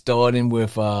starting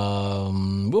with,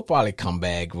 we'll probably come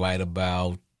back right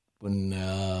about when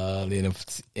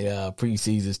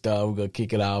preseason start, we're gonna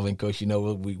kick it off, and of course, you know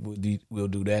we'll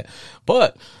do that.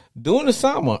 But during the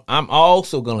summer, I'm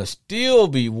also gonna still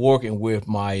be working with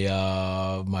my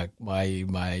my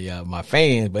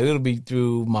fans, but it'll be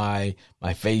through my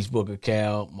Facebook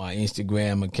account, my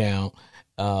Instagram account,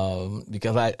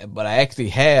 because I actually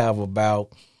have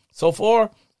so far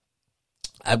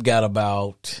I've got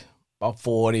about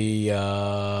 40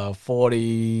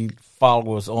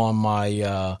 followers on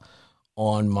my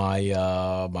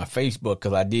my Facebook,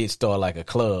 because I did start like a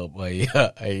club,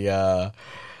 a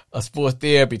sports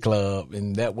therapy club,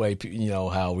 and that way, you know,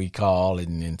 how we call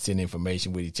and send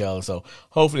information with each other. So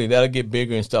hopefully that'll get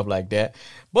bigger and stuff like that.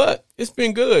 But it's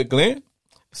been good, Glenn.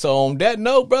 So on that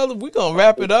note, brother, we're going to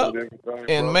wrap it up.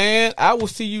 And, man, I will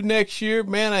see you next year.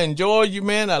 Man, I enjoy you,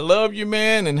 man. I love you,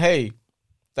 man. And, hey,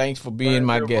 thanks for being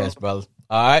my guest, brother.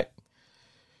 All right?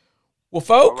 Well,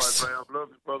 folks, all right, man. I love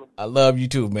you, brother. I love you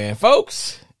too, man.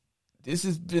 Folks, this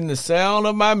has been the sound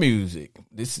of my music.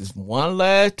 This is one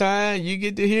last time you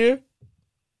get to hear.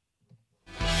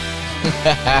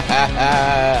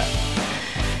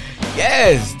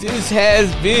 Yes, this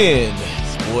has been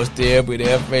Sports Therapy with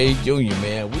F.A. Jr.,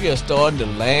 man. We are starting to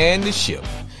land the ship.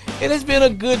 It has been a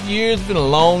good year. It's been a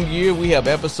long year. We have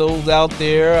episodes out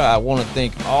there. I want to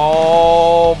thank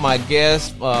all my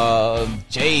guests,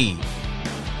 Jay,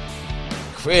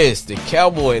 Chris, the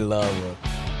Cowboy Lover,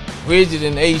 Bridget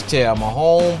and H-Town, my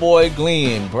homeboy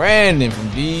Glenn, Brandon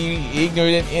from The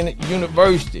Ignorant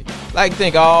University. I'd like to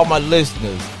thank all my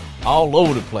listeners all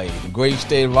over the place. The great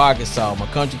state of Arkansas, my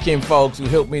country kin folks who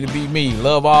helped me to be me.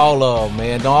 Love all of them,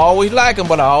 man. Don't always like them,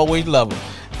 but I always love them.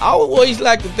 I always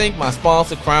like to thank my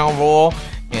sponsor, Crown Royal,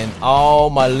 and all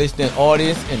my listening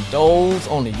audience and those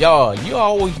on the yard. You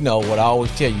always know what I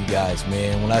always tell you guys,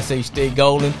 man. When I say stay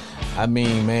golden, I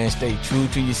mean, man, stay true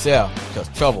to yourself, because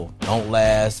trouble don't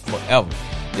last forever.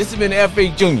 This has been F.A.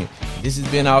 Jr. This has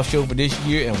been our show for this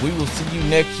year, and we will see you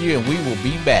next year, and we will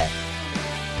be back.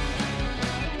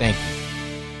 Thank you.